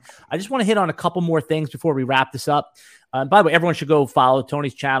back. And I just want to hit on a couple more things before we wrap this up. By the way, everyone should go follow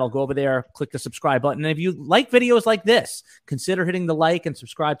Tony's channel. Go over there, click the subscribe button. And if you like videos like this, consider hitting the like and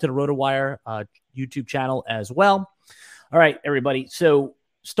subscribe to the RotoWire YouTube channel as well. All right, everybody. So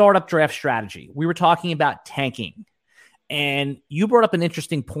startup draft strategy. We were talking about tanking. And you brought up an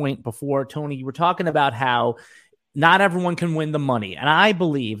interesting point before, Tony. You were talking about how not everyone can win the money. And I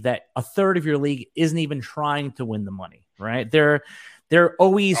believe that a third of your league isn't even trying to win the money, right? They're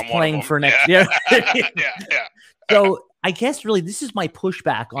always playing for next year. Yeah. So I guess really this is my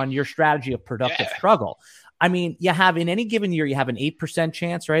pushback on your strategy of productive struggle. I mean, you have in any given year, you have an 8%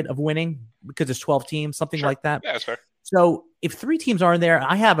 chance, right, of winning because it's 12 teams, something like that. Yeah, that's fair. So if 3 teams are in there,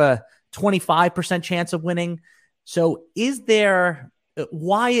 I have a 25% chance of winning. So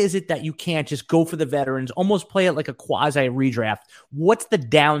why is it that you can't just go for the veterans, almost play it like a quasi redraft? What's the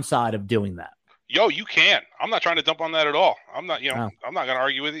downside of doing that? Yo, you can. I'm not trying to dump on that at all. I'm not, I'm not going to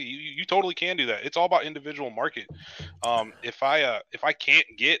argue with you. You totally can do that. It's all about individual market. If I can't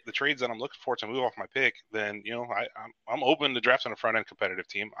get the trades that I'm looking for to move off my pick, then I'm open to drafting a front end competitive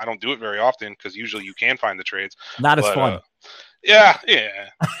team. I don't do it very often because usually you can find the trades. Not as fun. Yeah.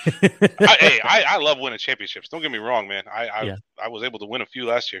 I love winning championships. Don't get me wrong, man. I was able to win a few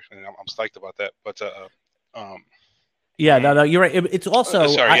last year, and I'm psyched about that. But no, you're right. It's also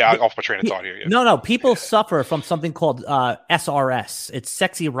off my train of thought here. Yeah. No, people suffer from something called SRS. It's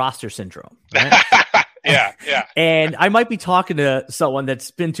sexy roster syndrome. Right? Yeah. And I might be talking to someone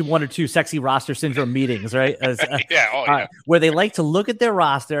that's been to 1 or 2 sexy roster syndrome meetings, right? Where they like to look at their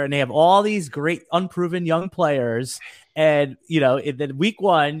roster and they have all these great unproven young players. And, then week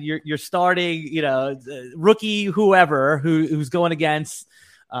 1, you're starting, rookie, whoever who's going against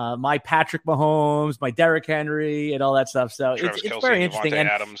my Patrick Mahomes, my Derrick Henry, and all that stuff. So Travis it's Kelce, very interesting. Devontae And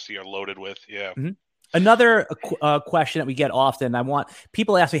Adams, you're loaded with, yeah. Mm-hmm. Another question that we get often, I want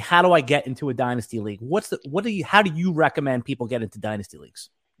people ask me, how do I get into a dynasty league? How do you recommend people get into dynasty leagues?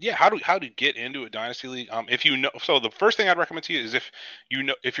 Yeah, how to get into a dynasty league? If you know, so the first thing I'd recommend to you is if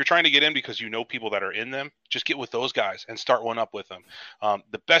you're trying to get in because you know people that are in them, just get with those guys and start one up with them.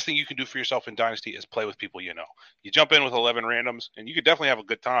 The best thing you can do for yourself in dynasty is play with people you know. You jump in with 11 randoms, and you could definitely have a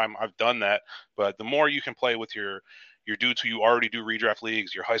good time. I've done that, but the more you can play with your dudes who you already do redraft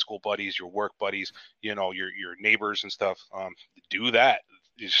leagues, your high school buddies, your work buddies, your neighbors and stuff, do that.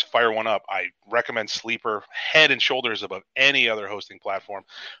 You just fire one up. I recommend Sleeper head and shoulders above any other hosting platform.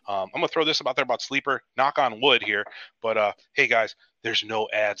 I'm going to throw this out there about Sleeper, knock on wood here, but hey guys, there's no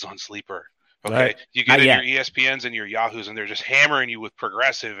ads on Sleeper. Okay. Right. You get in your ESPNs and your Yahoos and they're just hammering you with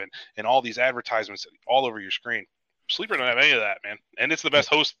Progressive and all these advertisements all over your screen. Sleeper don't have any of that, man. And it's the best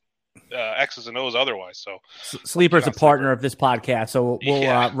host X's and O's otherwise. So Sleeper's a partner of this podcast, so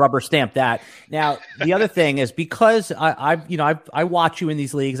we'll rubber stamp that. Now, the other thing is, because I watch you in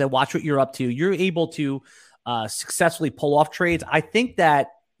these leagues, I watch what you're up to. You're able to successfully pull off trades. I think that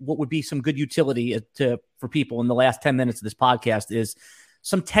what would be some good utility for people in the last 10 minutes of this podcast is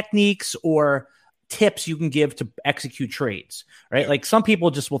some techniques or tips you can give to execute trades, right? Like some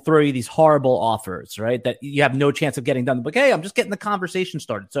people just will throw you these horrible offers, right, that you have no chance of getting done. But hey, I'm just getting the conversation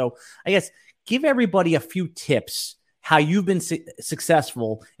started. So I guess give everybody a few tips how you've been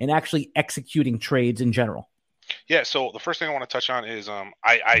successful in actually executing trades in general. Yeah, so the first thing I want to touch on is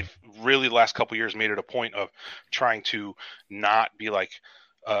I've really the last couple of years made it a point of trying to not be like,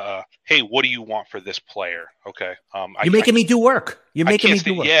 hey, what do you want for this player? Okay. You're making me do work. You're making me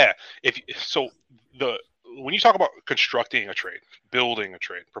do work. Yeah. When you talk about constructing a trade, building a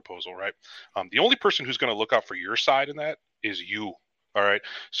trade proposal, right? The only person who's going to look out for your side in that is you. All right.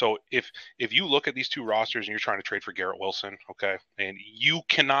 So if you look at these two rosters and you're trying to trade for Garrett Wilson, okay, and you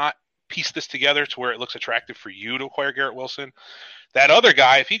cannot piece this together to where it looks attractive for you to acquire Garrett Wilson, that other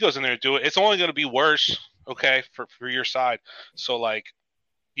guy, if he goes in there and do it, it's only going to be worse, okay, for your side. So like,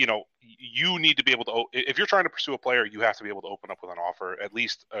 you need to be able to, if you're trying to pursue a player, you have to be able to open up with an offer, at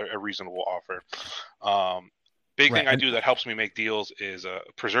least a reasonable offer. Big thing I do that helps me make deals is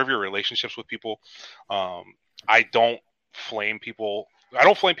preserve your relationships with people. I don't flame people. I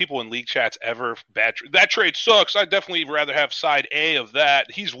don't flame people in league chats ever. That trade sucks. I'd definitely rather have side A of that.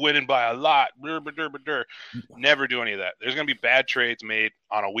 He's winning by a lot. Never do any of that. There's going to be bad trades made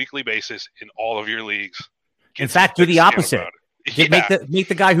on a weekly basis in all of your leagues. In fact, do the opposite. Yeah. Make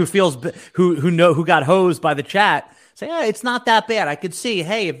the guy who got hosed by the chat say, "Yeah, it's not that bad. I could see.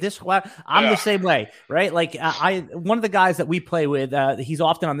 Hey, if this, I'm the same way, right?" Like one of the guys that we play with, he's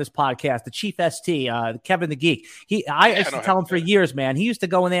often on this podcast, the Chief ST, Kevin the Geek. I used to tell him for years, man. He used to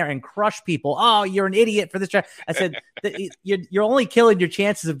go in there and crush people. Oh, you're an idiot for this trade. I said, you're only killing your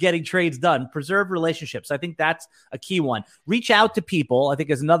chances of getting trades done. Preserve relationships. I think that's a key one. Reach out to people, I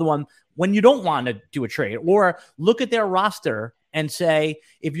think, is another one. When you don't want to do a trade, or look at their roster and say,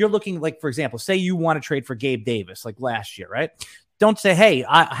 if you're looking, like, for example, say you want to trade for Gabe Davis, like last year, right? Don't say, hey,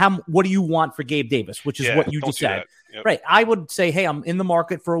 what do you want for Gabe Davis? Which is what you just said. Yep. Right. I would say, hey, I'm in the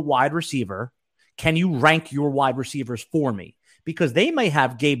market for a wide receiver. Can you rank your wide receivers for me? Because they may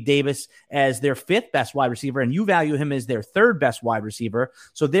have Gabe Davis as their 5th best wide receiver and you value him as their 3rd best wide receiver.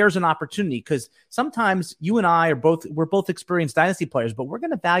 So there's an opportunity, because sometimes you and I we're both experienced dynasty players, but we're going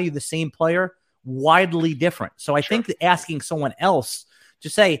to value the same player widely different. So I think that asking someone else to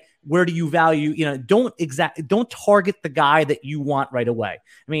say, where do you value, don't target the guy that you want right away.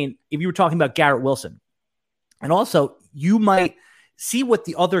 I mean, if you were talking about Garrett Wilson, and also you might see what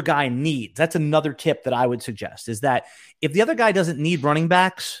the other guy needs. That's another tip that I would suggest, is that if the other guy doesn't need running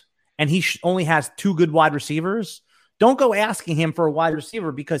backs and he only has 2 good wide receivers, don't go asking him for a wide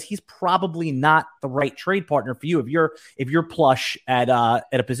receiver, because he's probably not the right trade partner for you if you're plush at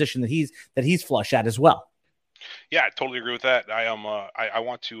a position that he's flush at as well. Yeah, I totally agree with that. I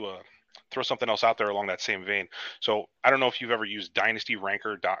want to throw something else out there along that same vein. So I don't know if you've ever used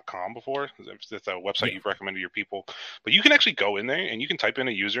dynastyranker.com before. It's a website you've recommended to your people, but you can actually go in there and you can type in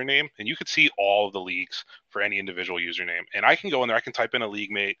a username and you can see all of the leagues for any individual username. And I can go in there, I can type in a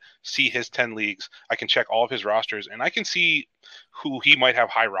league mate, see his 10 leagues. I can check all of his rosters and I can see who he might have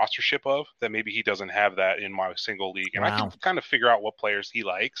high rostership of that maybe he doesn't have that in my single league. And I can kind of figure out what players he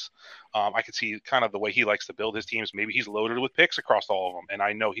likes. I can see kind of the way he likes to build his teams. Maybe he's loaded with picks across all of them, and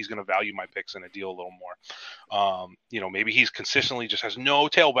I know he's going to value my picks in a deal a little more. Maybe he's consistently just has no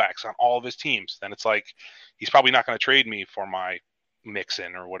tailbacks on all of his teams. Then it's like he's probably not going to trade me for my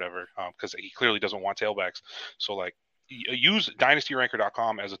Mixon or whatever, because he clearly doesn't want tailbacks. So like, use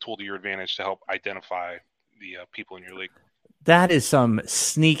dynastyranker.com as a tool to your advantage to help identify the people in your league. That is some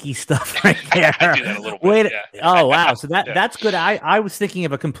sneaky stuff right there. I do that a little bit. Oh, wow. So that's good. I was thinking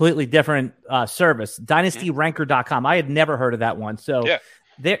of a completely different service, dynastyranker.com. I had never heard of that one. So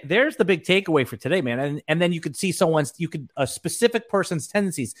there's the big takeaway for today, man. And then you could see a specific person's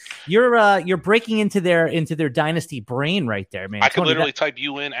tendencies. You're breaking into their dynasty brain right there, man. I could literally type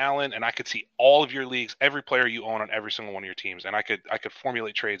you in, Alan, and I could see all of your leagues, every player you own on every single one of your teams, and I could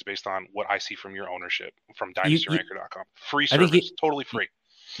formulate trades based on what I see from your ownership from dynastyranker.com. Free service, totally free.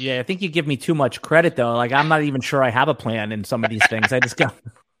 Yeah, I think you give me too much credit though. Like I'm not even sure I have a plan in some of these things. I just go.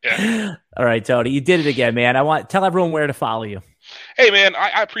 Yeah. All right, Tony, you did it again, man. Tell everyone where to follow you. Hey, man,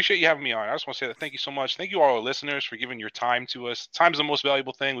 I appreciate you having me on. I just want to say that thank you so much. Thank you all our listeners for giving your time to us. Time's the most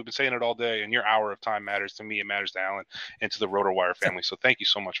valuable thing. We've been saying it all day, and your hour of time matters to me. It matters to Alan and to the RotoWire family. So thank you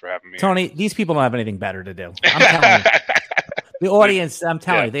so much for having me. Tony, these people don't have anything better to do. I'm telling you. The audience, I'm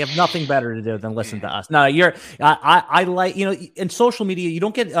telling you, they have nothing better to do than listen to us. No, I like, in social media, you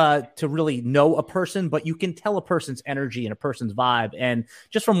don't get to really know a person, but you can tell a person's energy and a person's vibe. And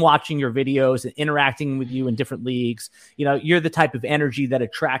just from watching your videos and interacting with you in different leagues, you're the type of energy that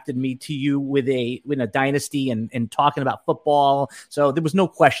attracted me to you in a dynasty and talking about football. So there was no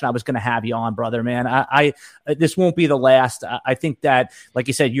question I was going to have you on, brother, man. I this won't be the last. I think that, like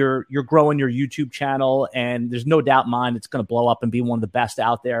you said, you're growing your YouTube channel, and there's no doubt in mind it's going to blow up and be one of the best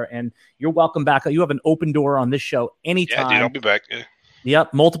out there. And you're welcome back. You have an open door on this show anytime. Yeah, dude, I'll be back. Yeah.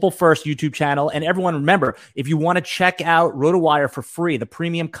 Yep. Multiple first YouTube channel. And everyone, remember, if you want to check out RotoWire for free, the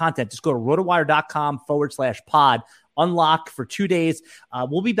premium content, just go to rotowire.com/pod. Unlock for 2 days.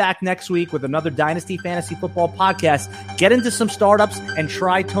 We'll be back next week with another Dynasty Fantasy Football podcast. Get into some startups and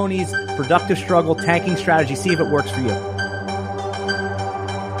try Tony's productive struggle tanking strategy. See if it works for you.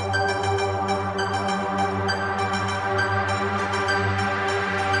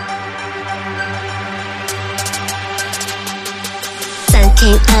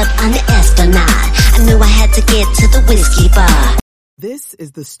 Came up on the Esplanade. I knew I had to get to the whiskey bar. This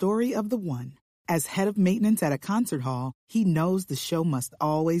is the story of the one. As head of maintenance at a concert hall, he knows the show must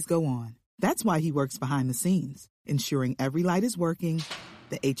always go on. That's why he works behind the scenes, ensuring every light is working,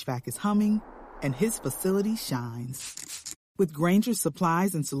 the HVAC is humming, and his facility shines. With Grainger's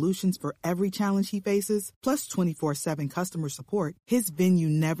supplies and solutions for every challenge he faces, plus 24/7 customer support, his venue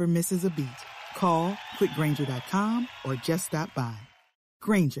never misses a beat. Call quickgrainger.com or just stop by.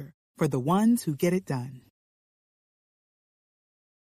 Grainger, for the ones who get it done.